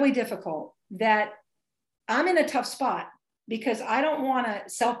incredibly difficult that I'm in a tough spot because I don't want to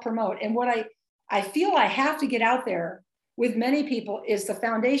self-promote. And what I feel I have to get out there with many people is the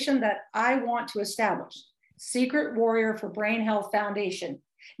foundation that I want to establish. Secret Warrior for Brain Health Foundation.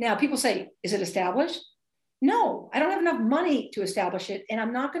 Now, people say, is it established? No, I don't have enough money to establish it. And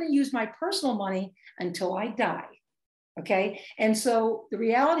I'm not going to use my personal money until I die. Okay. And so the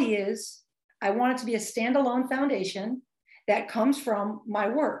reality is I want it to be a standalone foundation that comes from my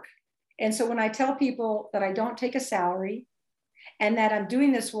work. And so when I tell people that I don't take a salary and that I'm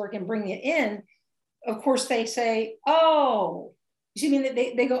doing this work and bringing it in, of course they say, oh, you mean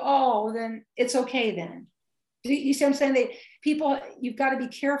they go, oh, then it's okay then. You see what I'm saying? People, you've got to be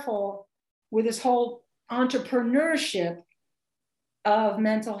careful with this whole entrepreneurship of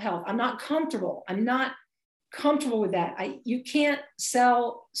mental health. I'm not comfortable with that. You can't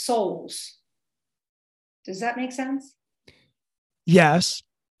sell souls. Does that make sense? Yes.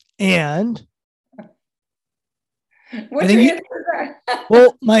 And what's your answer?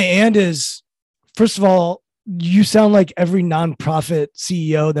 Well, my and is, first of all, you sound like every nonprofit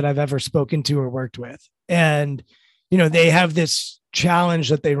CEO that I've ever spoken to or worked with. And, they have this challenge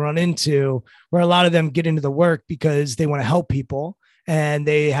that they run into where a lot of them get into the work because they want to help people and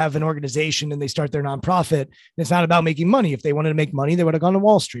they have an organization and they start their nonprofit. And it's not about making money. If they wanted to make money, they would have gone to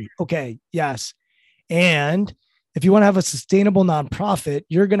Wall Street. Okay. Yes. And if you want to have a sustainable nonprofit,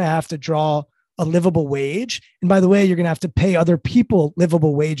 you're going to have to draw a livable wage. And by the way, you're going to have to pay other people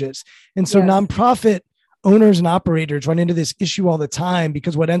livable wages. And so nonprofit owners and operators run into this issue all the time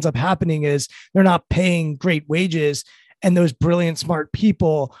because what ends up happening is they're not paying great wages. And those brilliant, smart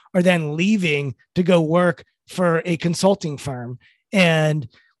people are then leaving to go work for a consulting firm. And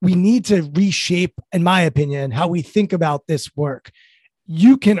we need to reshape, in my opinion, how we think about this work.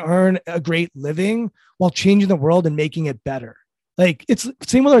 You can earn a great living while changing the world and making it better. Like, it's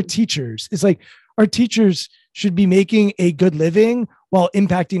same with our teachers. It's like our teachers should be making a good living while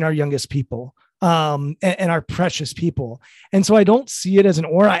impacting our youngest people. And our precious people. And so I don't see it as an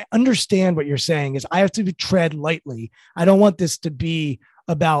or. I understand what you're saying is I have to tread lightly. I don't want this to be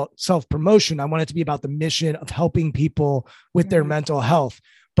about self-promotion. I want it to be about the mission of helping people with their mental health.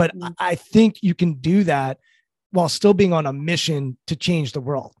 But I think you can do that while still being on a mission to change the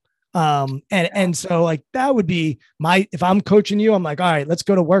world. And so like, that would be if I'm coaching you, I'm like, all right, let's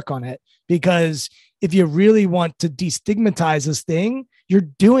go to work on it. Because if you really want to destigmatize this thing, you're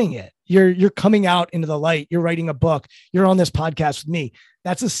doing it. You're coming out into the light. You're writing a book. You're on this podcast with me.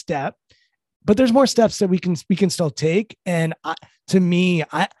 That's a step, but there's more steps that we can still take. And to me,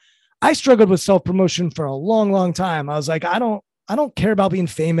 I struggled with self-promotion for a long, long time. I was like, I don't care about being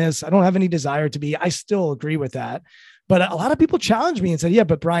famous. I don't have any desire to be. I still agree with that. But a lot of people challenged me and said, yeah,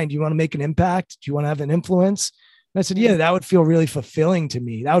 but Brian, do you want to make an impact? Do you want to have an influence? And I said, yeah, that would feel really fulfilling to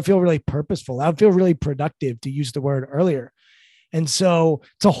me. That would feel really purposeful. That would feel really productive, to use the word earlier. And so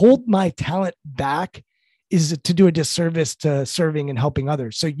to hold my talent back is to do a disservice to serving and helping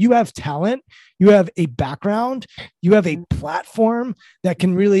others. So you have talent, you have a background, you have a platform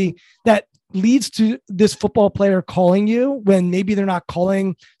that leads to this football player calling you when maybe they're not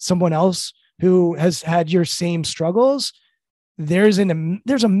calling someone else who has had your same struggles. There's a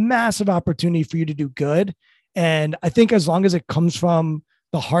massive opportunity for you to do good. And I think as long as it comes from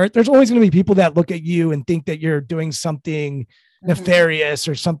the heart, there's always going to be people that look at you and think that you're doing something nefarious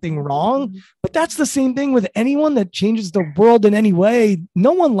or something wrong. But that's the same thing with anyone that changes the world in any way.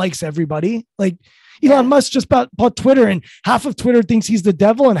 No one likes everybody. Like Elon Musk just bought Twitter, and half of Twitter thinks he's the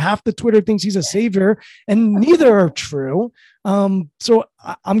devil and half the Twitter thinks he's a savior, and neither are true. So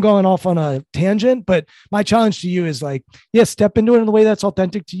I'm going off on a tangent, but my challenge to you is like, step into it in a way that's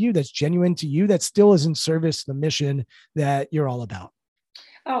authentic to you, that's genuine to you, that still is in service to the mission that you're all about.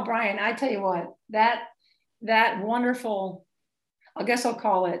 Oh, Brian, I tell you what, that wonderful, I guess I'll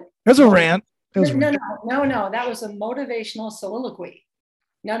call it. There's a rant. No. That was a motivational soliloquy.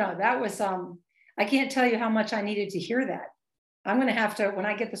 No, that was, I can't tell you how much I needed to hear that. I'm going to have to, when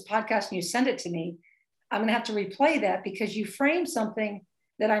I get this podcast and you send it to me, I'm going to have to replay that because you framed something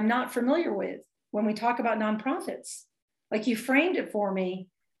that I'm not familiar with when we talk about nonprofits. Like, you framed it for me.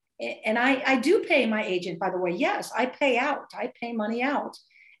 And I do pay my agent, by the way. Yes, I pay money out,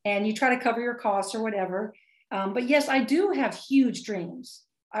 and you try to cover your costs or whatever. But yes, I do have huge dreams.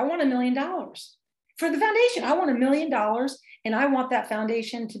 I want $1 million for the foundation. I want $1 million, and I want that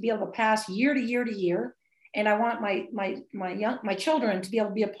foundation to be able to pass year to year to year. And I want my children to be able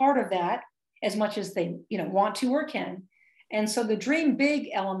to be a part of that as much as they want to or can. And so the dream big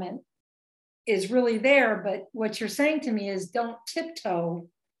element is really there. But what you're saying to me is don't tiptoe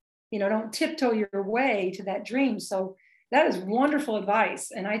your way to that dream. So that is wonderful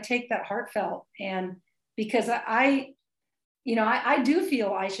advice. And I take that heartfelt. And because I do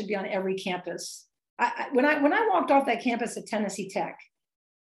feel I should be on every campus. When I walked off that campus at Tennessee Tech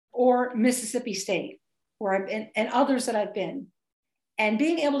or Mississippi State, where I've been, and others that I've been, and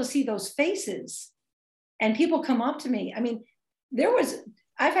being able to see those faces and people come up to me. I mean,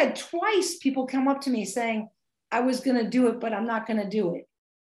 I've had twice people come up to me saying, I was going to do it, but I'm not going to do it.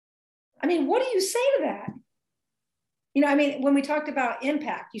 I mean, what do you say to that? You know, I mean, when we talked about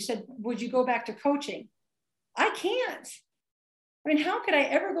impact, you said, would you go back to coaching? I can't. I mean, how could I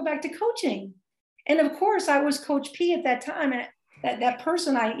ever go back to coaching? And of course, I was Coach P at that time. And that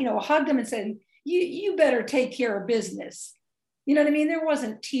person, I, you know, hugged him and said, you better take care of business. You know what I mean? There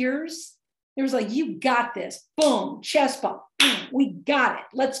wasn't tears. There was like, you got this. Boom, chest bump. We got it.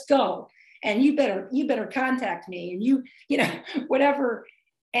 Let's go. And you better contact me. And you know, whatever.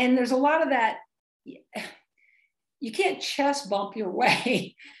 And there's a lot of that. You can't chest bump your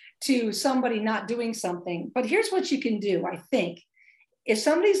way to somebody not doing something. But here's what you can do, I think. If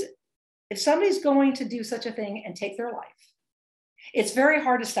somebody's going to do such a thing and take their life, it's very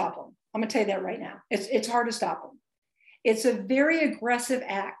hard to stop them. I'm going to tell you that right now. It's hard to stop them. It's a very aggressive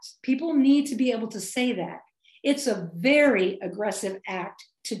act. People need to be able to say that. It's a very aggressive act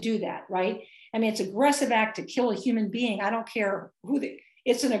to do that, right? I mean, it's an aggressive act to kill a human being. I don't care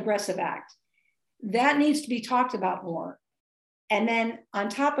it's an aggressive act. That needs to be talked about more. And then on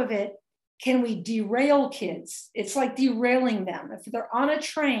top of it, can we derail kids? It's like derailing them. If they're on a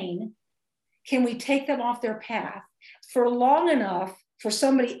train, can we take them off their path for long enough for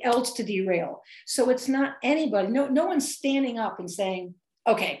somebody else to derail? So it's not anybody, no one's standing up and saying,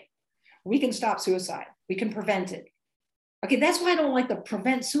 okay, we can stop suicide. We can prevent it. Okay, that's why I don't like the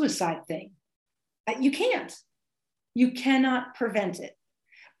prevent suicide thing. You can't. You cannot prevent it.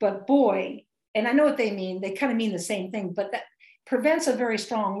 But boy, and I know what they mean. They kind of mean the same thing, but that prevent's a very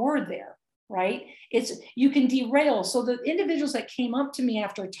strong word there, right? You can derail. So the individuals that came up to me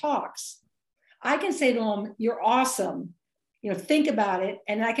after talks, I can say to them, you're awesome. You know, think about it.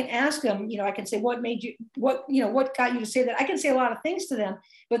 And I can ask them, you know, I can say, what got you to say that? I can say a lot of things to them,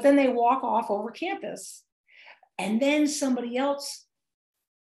 but then they walk off over campus. And then somebody else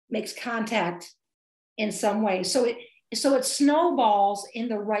makes contact in some way. So it snowballs in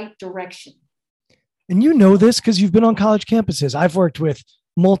the right direction. And you know this because you've been on college campuses. I've worked with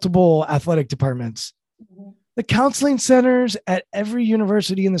multiple athletic departments. Mm-hmm. The counseling centers at every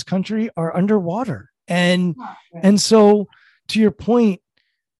university in this country are underwater. And so to your point,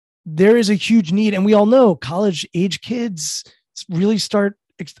 there is a huge need. And we all know college age kids really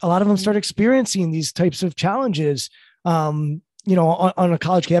a lot of them start experiencing these types of challenges. You know, on a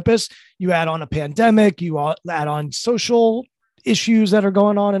college campus, you add on a pandemic, you add on social issues that are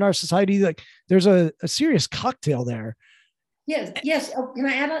going on in our society. Like there's a serious cocktail there. Yes. Oh, can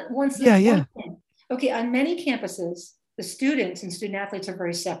I add on one thing? Yeah. Okay. On many campuses, the students and student athletes are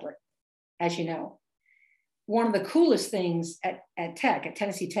very separate, as you know. One of the coolest things at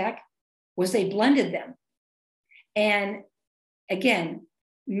Tennessee Tech, was they blended them. And again,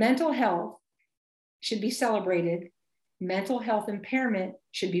 mental health should be celebrated. Mental health impairment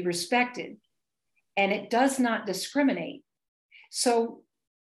should be respected. And it does not discriminate. So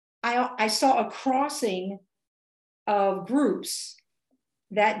I saw a crossing of groups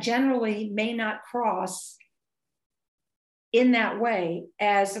that generally may not cross in that way,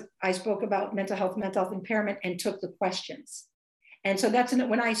 as I spoke about mental health impairment and took the questions. And so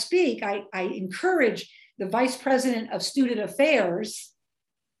when I speak, I encourage the vice president of student affairs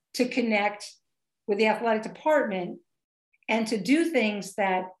to connect with the athletic department and to do things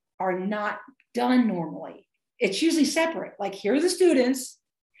that are not done normally. It's usually separate. Like, here are the students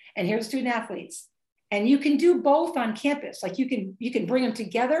and here are the student athletes. And you can do both on campus. Like you can bring them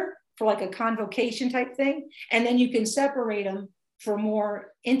together for like a convocation type thing. And then you can separate them for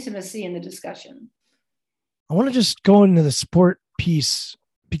more intimacy in the discussion. I want to just go into the sport piece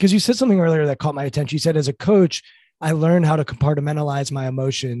because you said something earlier that caught my attention. You said, as a coach, I learned how to compartmentalize my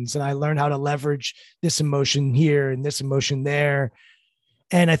emotions and I learned how to leverage this emotion here and this emotion there.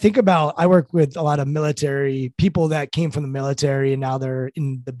 And I work with a lot of military people that came from the military and now they're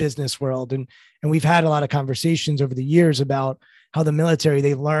in the business world. And we've had a lot of conversations over the years about how the military,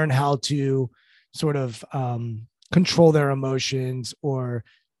 they learn how to sort of control their emotions or,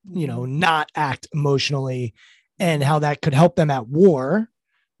 you know, not act emotionally, and how that could help them at war,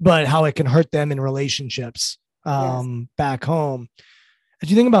 but how it can hurt them in relationships back home. As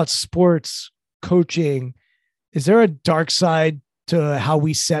you think about sports coaching, is there a dark side to how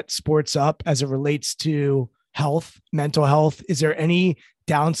we set sports up as it relates to health, mental health? Is there any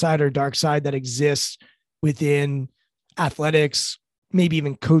downside or dark side that exists within athletics, maybe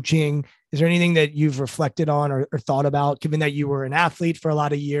even coaching? Is there anything that you've reflected on or thought about, given that you were an athlete for a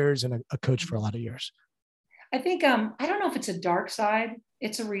lot of years and a coach for a lot of years? I think, I don't know if it's a dark side.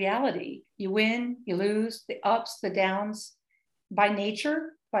 It's a reality. You win, you lose, the ups, the downs. By nature,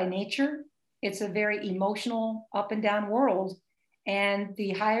 it's a very emotional up and down world. And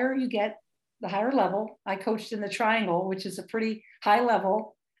the higher you get, the higher level. I coached in the triangle, which is a pretty high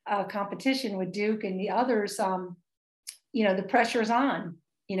level. competition with Duke and the others, the pressure's on.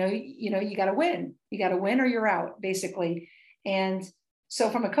 You got to win. You got to win or you're out, basically. And so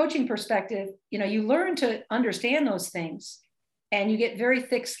from a coaching perspective, you learn to understand those things, and you get very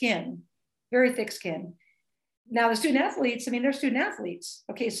thick skin. Now the student athletes, they're student athletes.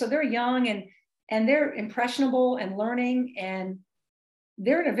 Okay, so they're young and they're impressionable and learning, and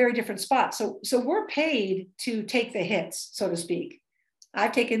they're in a very different spot. So we're paid to take the hits, so to speak.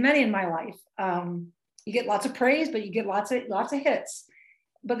 I've taken many in my life. You get lots of praise, but you get lots of hits.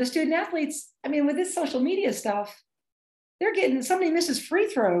 But the student athletes, with this social media stuff, they're getting, somebody misses free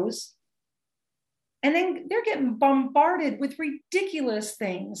throws, and then they're getting bombarded with ridiculous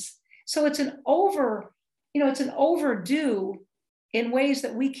things. So it's an overdue in ways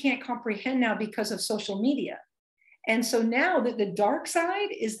that we can't comprehend now because of social media. And so now that the dark side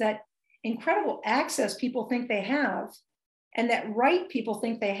is that incredible access people think they have, and that right people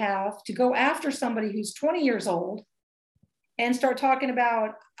think they have to go after somebody who's 20 years old and start talking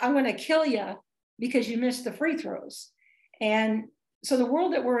about, I'm going to kill you because you missed the free throws. And so the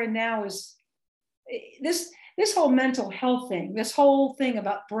world that we're in now is this whole mental health thing, this whole thing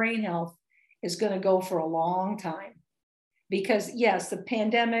about brain health is going to go for a long time. Because yes, the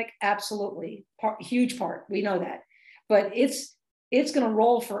pandemic, absolutely, huge part, we know that. But it's going to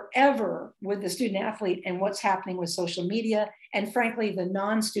roll forever with the student athlete and what's happening with social media, and frankly, the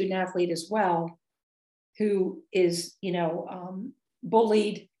non-student athlete as well, who is,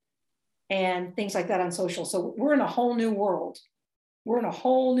 bullied and things like that on social. So we're in a whole new world.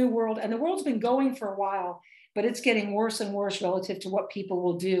 And the world's been going for a while, but it's getting worse and worse relative to what people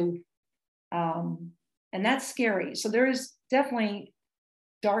will do. And that's scary. So there is definitely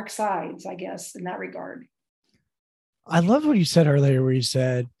dark sides, I guess, in that regard. I loved what you said earlier, where you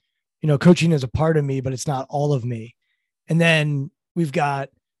said, coaching is a part of me, but it's not all of me. And then we've got,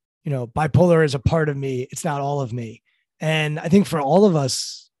 bipolar is a part of me. It's not all of me. And I think for all of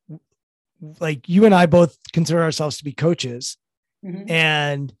us, like you and I both consider ourselves to be coaches, mm-hmm.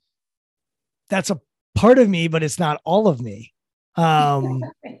 and that's a part of me, but it's not all of me.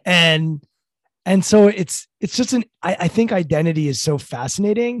 And so it's just I think identity is so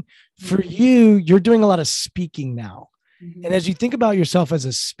fascinating. For you, you're doing a lot of speaking now. Mm-hmm. And as you think about yourself as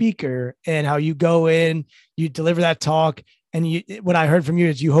a speaker and how you go in, you deliver that talk, and what I heard from you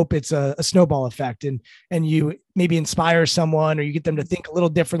is you hope it's a snowball effect, and you maybe inspire someone, or you get them to think a little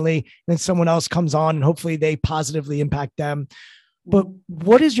differently, and then someone else comes on and hopefully they positively impact them. But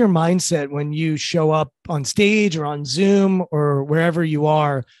what is your mindset when you show up on stage or on Zoom or wherever you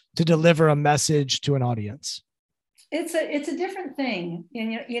are to deliver a message to an audience? It's a different thing.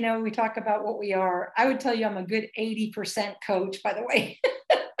 And, we talk about what we are. I would tell you I'm a good 80% coach, by the way.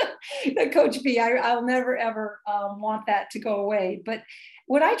 The Coach B, I'll never, ever want that to go away. But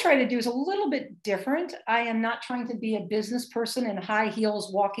what I try to do is a little bit different. I am not trying to be a business person in high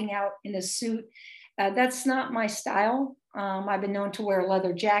heels walking out in a suit. That's not my style. I've been known to wear a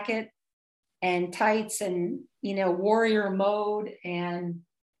leather jacket and tights and, warrior mode and,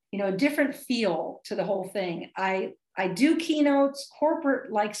 a different feel to the whole thing. I do keynotes.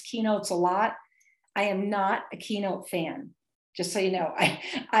 Corporate likes keynotes a lot. I am not a keynote fan, just so you know.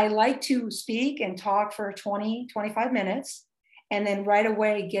 I like to speak and talk for 20, 25 minutes and then right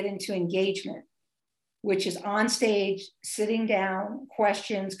away get into engagement, which is on stage, sitting down,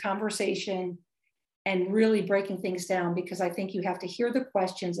 questions, conversation, and really breaking things down, because I think you have to hear the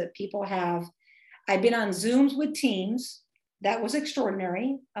questions that people have. I've been on Zooms with teams. That was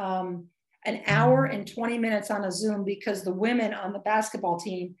extraordinary. An hour and 20 minutes on a Zoom because the women on the basketball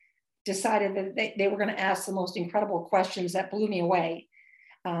team decided that they were going to ask the most incredible questions that blew me away.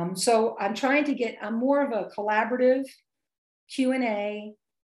 So I'm more of a collaborative Q&A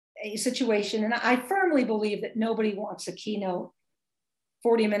situation. And I firmly believe that nobody wants a keynote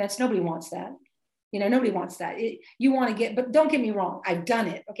 40 minutes. Nobody wants that. Nobody wants that. You want to but don't get me wrong. I've done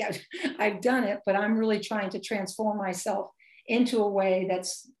it. Okay. I've done it, but I'm really trying to transform myself into a way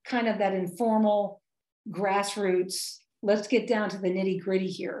that's kind of that informal grassroots. Let's get down to the nitty gritty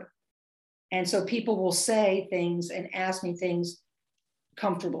here. And so people will say things and ask me things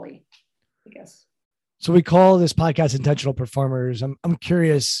comfortably, I guess. So we call this podcast Intentional Performers. I'm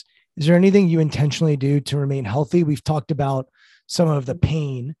curious, is there anything you intentionally do to remain healthy? We've talked about some of the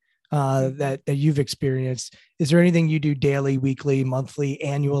pain that you've experienced. Is there anything you do daily, weekly, monthly,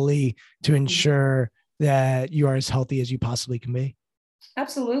 annually to ensure that you are as healthy as you possibly can be?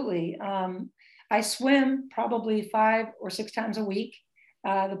 Absolutely. I swim probably 5 or 6 times a week.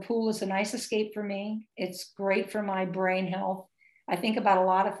 The pool is a nice escape for me. It's great for my brain health. I think about a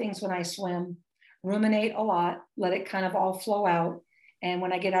lot of things when I swim, ruminate a lot, let it kind of all flow out. And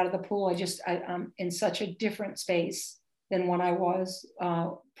when I get out of the pool, I'm in such a different space than when I was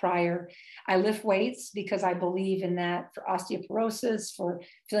prior. I lift weights because I believe in that for osteoporosis, for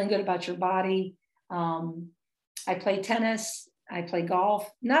feeling good about your body. I play tennis. I play golf.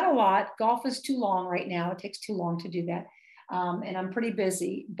 Not a lot. Golf is too long right now. It takes too long to do that. And I'm pretty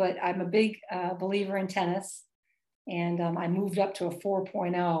busy, but I'm a big believer in tennis. And I moved up to a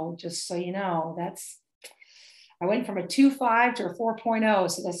 4.0, just so you know. I went from a 2.5 to a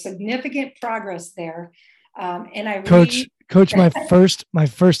 4.0, so that's significant progress there. And I Coach, my first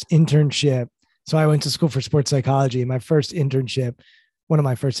internship. So I went to school for sports psychology. My first internship, one of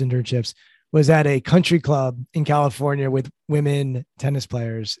my first internships, was at a country club in California with women tennis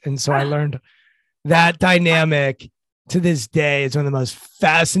players. And so I learned that dynamic to this day is one of the most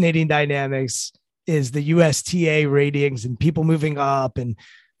fascinating dynamics is the USTA ratings and people moving up. And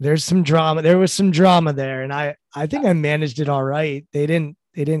there's some drama. There was some drama there. And I think I managed it all right. They didn't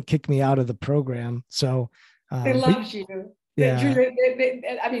kick me out of the program. So they loved you. Yeah.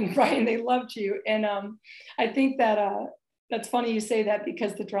 Brian, they loved you. And I think that that's funny you say that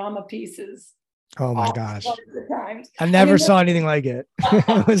because the drama pieces. Oh my gosh. I never saw anything like it.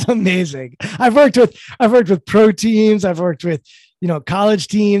 It was amazing. I've worked with pro teams. I've worked with, college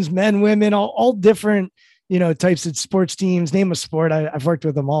teams, men, women, all different, types of sports teams, name a sport. I've worked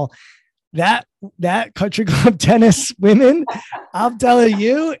with them all. That country club tennis women, I'm telling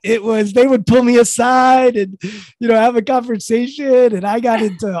you, they would pull me aside and, have a conversation. And I got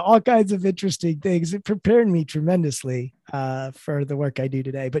into all kinds of interesting things. It prepared me tremendously for the work I do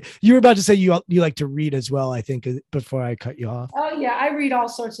today. But you were about to say you like to read as well, I think, before I cut you off. Oh yeah. I read all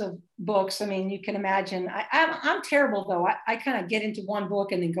sorts of books. I mean, you can imagine I'm terrible though. I kind of get into one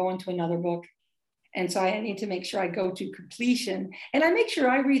book and then go into another book. And so I need to make sure I go to completion, and I make sure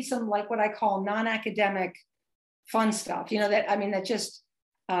I read some like what I call non-academic fun stuff, that just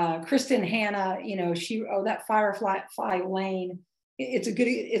Kristen Hanna, that Firefly Lane.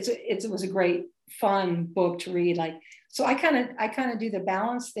 It was a great fun book to read. Like, so I kind of do the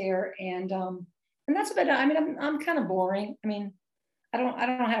balance there. And that's about it. I mean, I'm kind of boring. I mean, I don't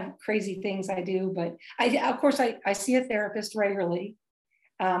have crazy things I do, but of course I see a therapist regularly.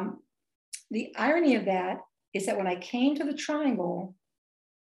 The irony of that is that when I came to the Triangle,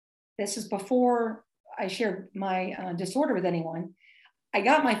 this is before I shared my disorder with anyone, I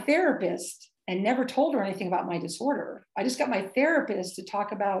got my therapist and never told her anything about my disorder. I just got my therapist to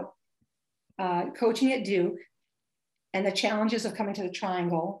talk about coaching at Duke and the challenges of coming to the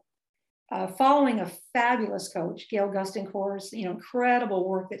Triangle, following a fabulous coach, Gail Gustincourt's, incredible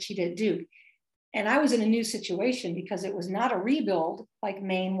work that she did at Duke. And I was in a new situation because it was not a rebuild like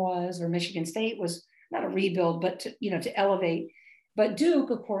Maine was, or Michigan State was not a rebuild, but to elevate. But Duke,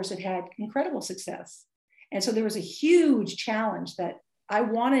 of course, had incredible success. And so there was a huge challenge that I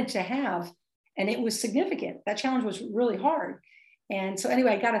wanted to have, and it was significant. That challenge was really hard. And so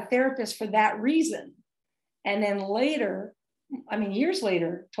anyway, I got a therapist for that reason. And then later, years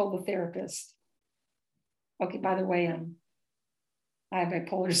later, told the therapist, okay, by the way, I have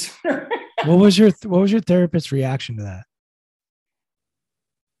bipolar disorder. What was your therapist's reaction to that?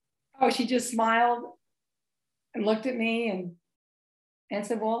 Oh, she just smiled and looked at me and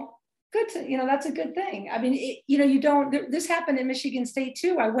said, well, good to, that's a good thing. I mean, this happened in Michigan State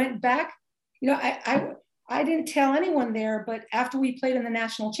too. I went back, I didn't tell anyone there, but after we played in the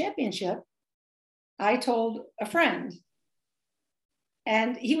national championship, I told a friend,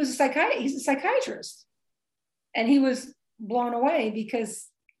 and he's a psychiatrist, and he was blown away because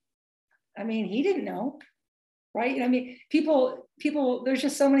he didn't know, right? People, there's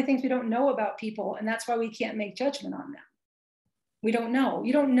just so many things we don't know about people, and that's why we can't make judgment on them. We don't know.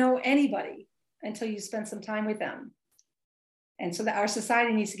 You don't know anybody until you spend some time with them. And so our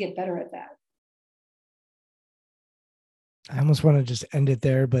society needs to get better at that. I almost want to just end it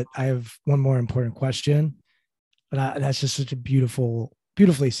there, but I have one more important question. But that's just such a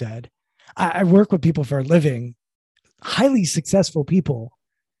beautifully said. I work with people for a living, highly successful people,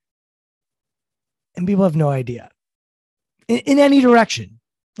 and people have no idea in any direction,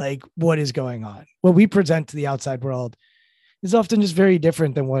 like what is going on. What we present to the outside world is often just very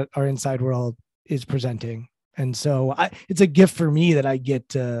different than what our inside world is presenting. And so it's a gift for me that I get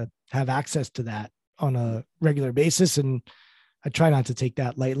to have access to that on a regular basis. And I try not to take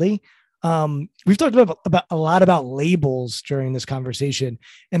that lightly. We've talked about a lot about labels during this conversation.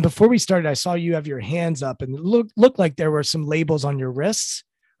 And before we started, I saw you have your hands up, and it looked like there were some labels on your wrists.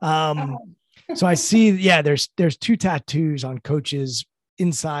 So I see, there's 2 tattoos on Coach's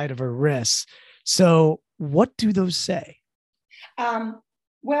inside of her wrists. So what do those say?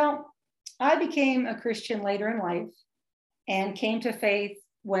 Well, I became a Christian later in life. and came to faith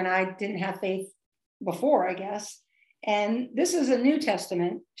when I didn't have faith before, I guess. And this is a New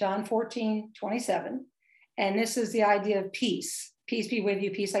Testament, John 14:27. And this is the idea of peace. Peace be with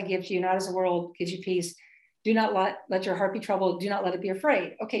you, peace I give to you, not as the world gives you peace. Do not let your heart be troubled. Do not let it be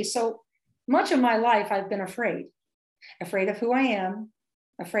afraid. Okay, so much of my life, I've been afraid of who I am,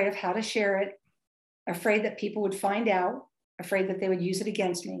 afraid of how to share it, afraid that people would find out, afraid that they would use it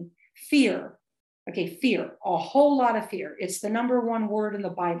against me. Fear. Okay, fear, a whole lot of fear. It's the number one word in the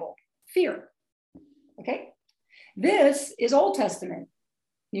Bible, fear. Okay, this is Old Testament,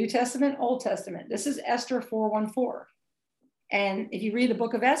 New Testament, Old Testament. This is Esther 4:1-4. And if you read the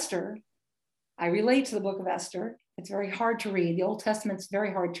book of Esther, I relate to the book of Esther. It's very hard to read. The Old Testament's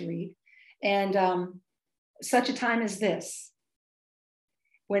very hard to read. And such a time as this,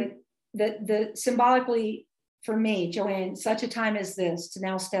 when the symbolically for me, Joanne, such a time as this to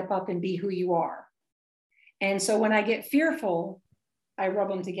now step up and be who you are. And so when I get fearful, I rub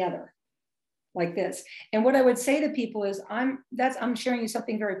them together like this. And what I would say to people is, I'm sharing you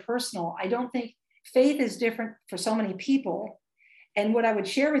something very personal. I don't think faith is different for so many people. And what I would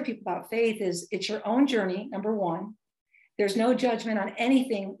share with people about faith is it's your own journey, number one. There's no judgment on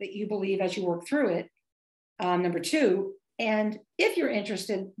anything that you believe as you work through it, number two. And if you're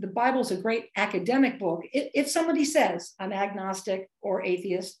interested, the Bible's a great academic book. If somebody says, I'm agnostic or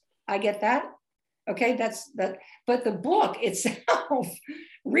atheist, I get that. Okay, that's that. But the book itself,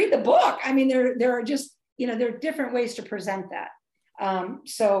 read the book. I mean, there are just, there are different ways to present that.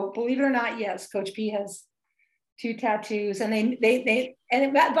 So believe it or not, yes, Coach P has 2 tattoos, and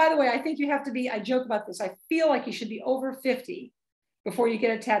by the way, I think you have to be, I joke about this. I feel like you should be over 50 before you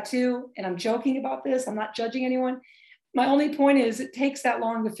get a tattoo. And I'm joking about this. I'm not judging anyone. My only point is it takes that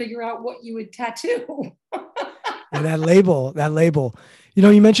long to figure out what you would tattoo. And that label,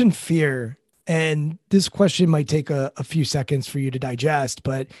 you mentioned fear, and this question might take a few seconds for you to digest,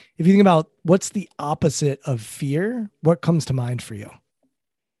 but if you think about what's the opposite of fear, what comes to mind for you?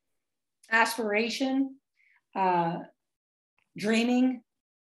 Aspiration, dreaming,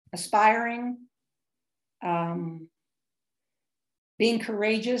 aspiring, being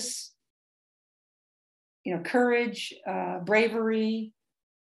courageous, courage, bravery,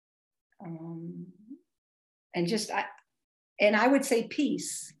 and I would say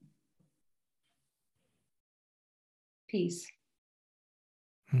peace. Peace.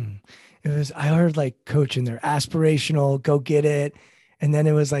 I heard like coach in there, aspirational, go get it. And then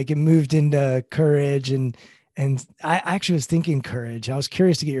it was like, it moved into courage. And I actually was thinking courage. I was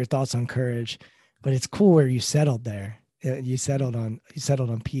curious to get your thoughts on courage, but it's cool where you settled there. You settled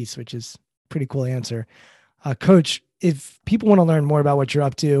on peace, which is a pretty cool answer. Coach, if people want to learn more about what you're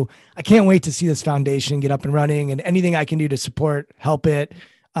up to, I can't wait to see this foundation get up and running, and anything I can do to support, help it.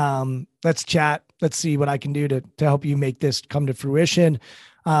 Let's chat. Let's see what I can do to help you make this come to fruition.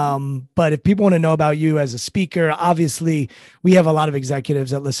 But if people want to know about you as a speaker, obviously we have a lot of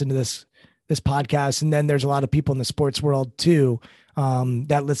executives that listen to this podcast. And then there's a lot of people in the sports world too,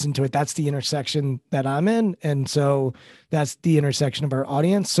 that listen to it. That's the intersection that I'm in. And so that's the intersection of our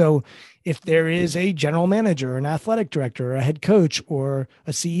audience. So if there is a general manager, an athletic director, or a head coach, or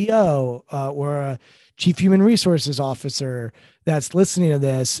a CEO, or a chief human resources officer that's listening to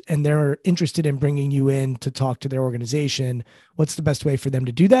this and they're interested in bringing you in to talk to their organization, what's the best way for them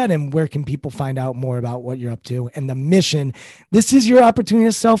to do that? And where can people find out more about what you're up to and the mission? This is your opportunity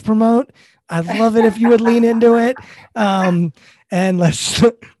to self-promote. I'd love it if you would lean into it. And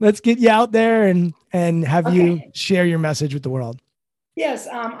let's get you out there and have you share your message with the world. Yes,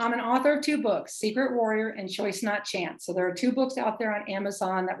 I'm an author of 2 books, Secret Warrior and Choice Not Chance. So there are 2 books out there on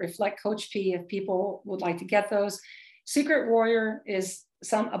Amazon that reflect Coach P if people would like to get those. Secret Warrior is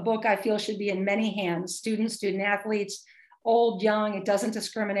a book I feel should be in many hands, student athletes, old, young, it doesn't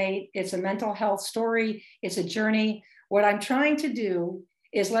discriminate. It's a mental health story. It's a journey. What I'm trying to do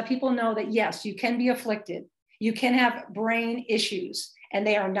is let people know that yes, you can be afflicted. You can have brain issues and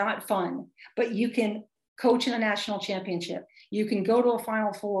they are not fun, but you can coach in a national championship. You can go to a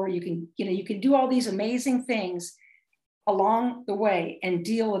Final Four. You can do all these amazing things along the way and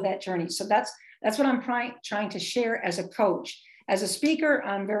deal with that journey. So that's what I'm trying to share as a coach. As a speaker,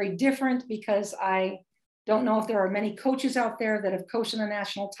 I'm very different because I don't know if there are many coaches out there that have coached in a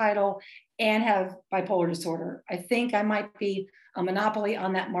national title and have bipolar disorder. I think I might be a monopoly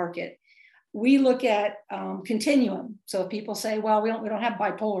on that market. We look at continuum. So if people say, well, we don't have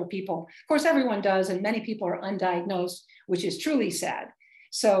bipolar people. Of course, everyone does, and many people are undiagnosed, which is truly sad.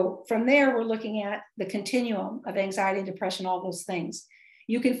 So from there, we're looking at the continuum of anxiety and depression, all those things.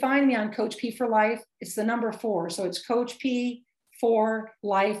 You can find me on Coach P for Life. It's the number 4. So it's Coach P for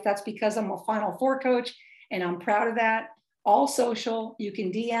Life. That's because I'm a Final Four coach, and I'm proud of that. all social. You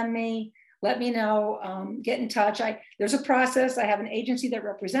can DM me, let me know, get in touch. There's a process. I have an agency that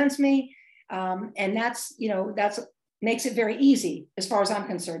represents me. And that's makes it very easy as far as I'm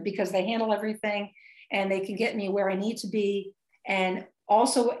concerned, because they handle everything and they can get me where I need to be. And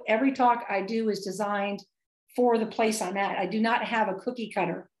also every talk I do is designed for the place I'm at. I do not have a cookie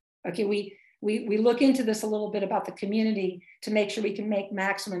cutter. Okay, we look into this a little bit about the community to make sure we can make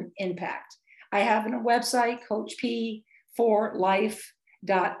maximum impact. I have a website,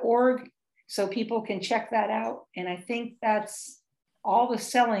 coachp4life.org, so people can check that out. And I think that's all the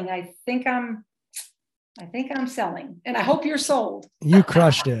selling. I think I'm selling, and I hope you're sold. You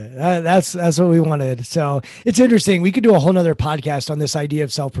crushed it. That's what we wanted. So it's interesting. We could do a whole nother podcast on this idea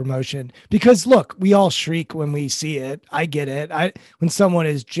of self-promotion, because look, we all shriek when we see it. I get it. When someone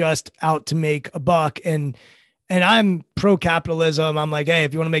is just out to make a buck, and I'm pro-capitalism. I'm like, hey,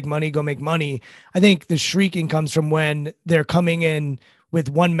 if you want to make money, go make money. I think the shrieking comes from when they're coming in with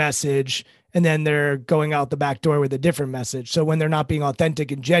one message and then they're going out the back door with a different message. So when they're not being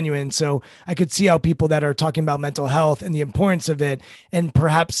authentic and genuine. So I could see how people that are talking about mental health and the importance of it, and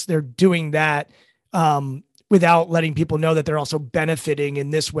perhaps they're doing that without letting people know that they're also benefiting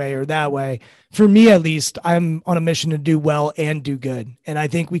in this way or that way. For me, at least, I'm on a mission to do well and do good. And I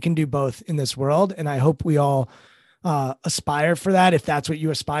think we can do both in this world. And I hope we all aspire for that. If that's what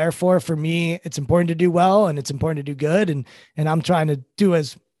you aspire for me, it's important to do well and it's important to do good. And I'm trying to do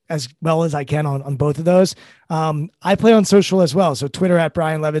as well as I can on both of those. I play on social as well. So Twitter at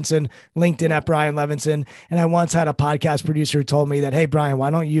Brian Levinson, LinkedIn at Brian Levinson. And I once had a podcast producer who told me that, hey, Brian, why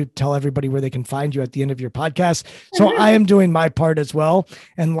don't you tell everybody where they can find you at the end of your podcast? So I am doing my part as well.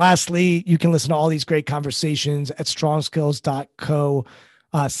 And lastly, you can listen to all these great conversations at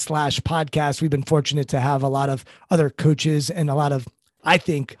strongskills.co/podcast. We've been fortunate to have a lot of other coaches and a lot of, I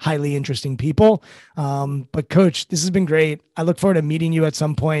think, highly interesting people. But Coach, this has been great. I look forward to meeting you at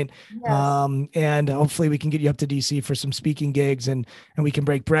some point. Yes. And hopefully we can get you up to DC for some speaking gigs, and we can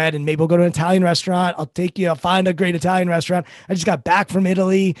break bread, and maybe we'll go to an Italian restaurant. I'll take you. I'll find a great Italian restaurant. I just got back from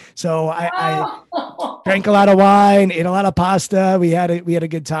Italy. So I drank a lot of wine, ate a lot of pasta. We had a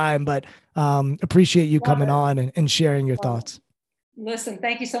good time, but appreciate you coming on and sharing your thoughts. Listen,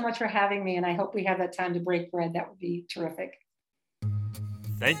 thank you so much for having me. And I hope we have that time to break bread. That would be terrific.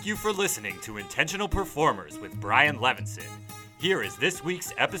 Thank you for listening to Intentional Performers with Brian Levinson. Here is this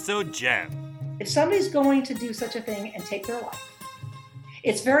week's episode gem. If somebody's going to do such a thing and take their life,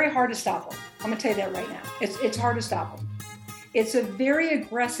 it's very hard to stop them. I'm going to tell you that right now. It's hard to stop them. It's a very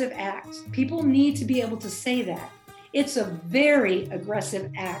aggressive act. People need to be able to say that. It's a very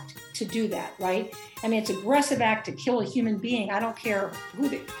aggressive act to do that, right? I mean, it's an aggressive act to kill a human being. I don't care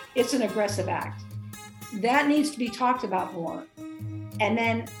who it's an aggressive act. That needs to be talked about more. And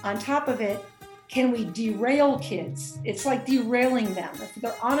then on top of it, can we derail kids? It's like derailing them. If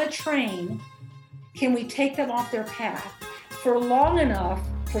they're on a train, can we take them off their path for long enough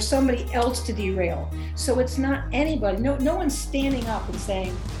for somebody else to derail? So it's not anybody, no one's standing up and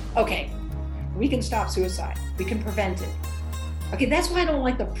saying, okay, we can stop suicide. We can prevent it. Okay, that's why I don't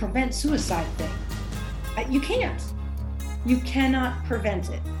like the prevent suicide thing. You can't. You cannot prevent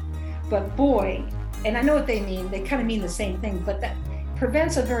it. But boy, and I know what they mean. They kind of mean the same thing, but that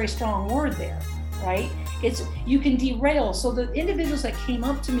prevent's a very strong word there, right? You can derail. So the individuals that came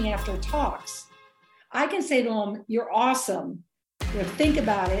up to me after talks, I can say to them, you're awesome. Think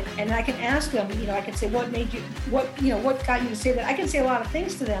about it. And I can ask them, I can say, what got you to say that? I can say a lot of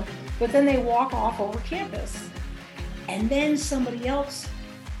things to them, but then they walk off over campus. And then somebody else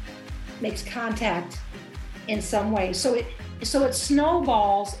makes contact in some way. So it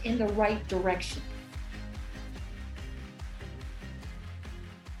snowballs in the right direction.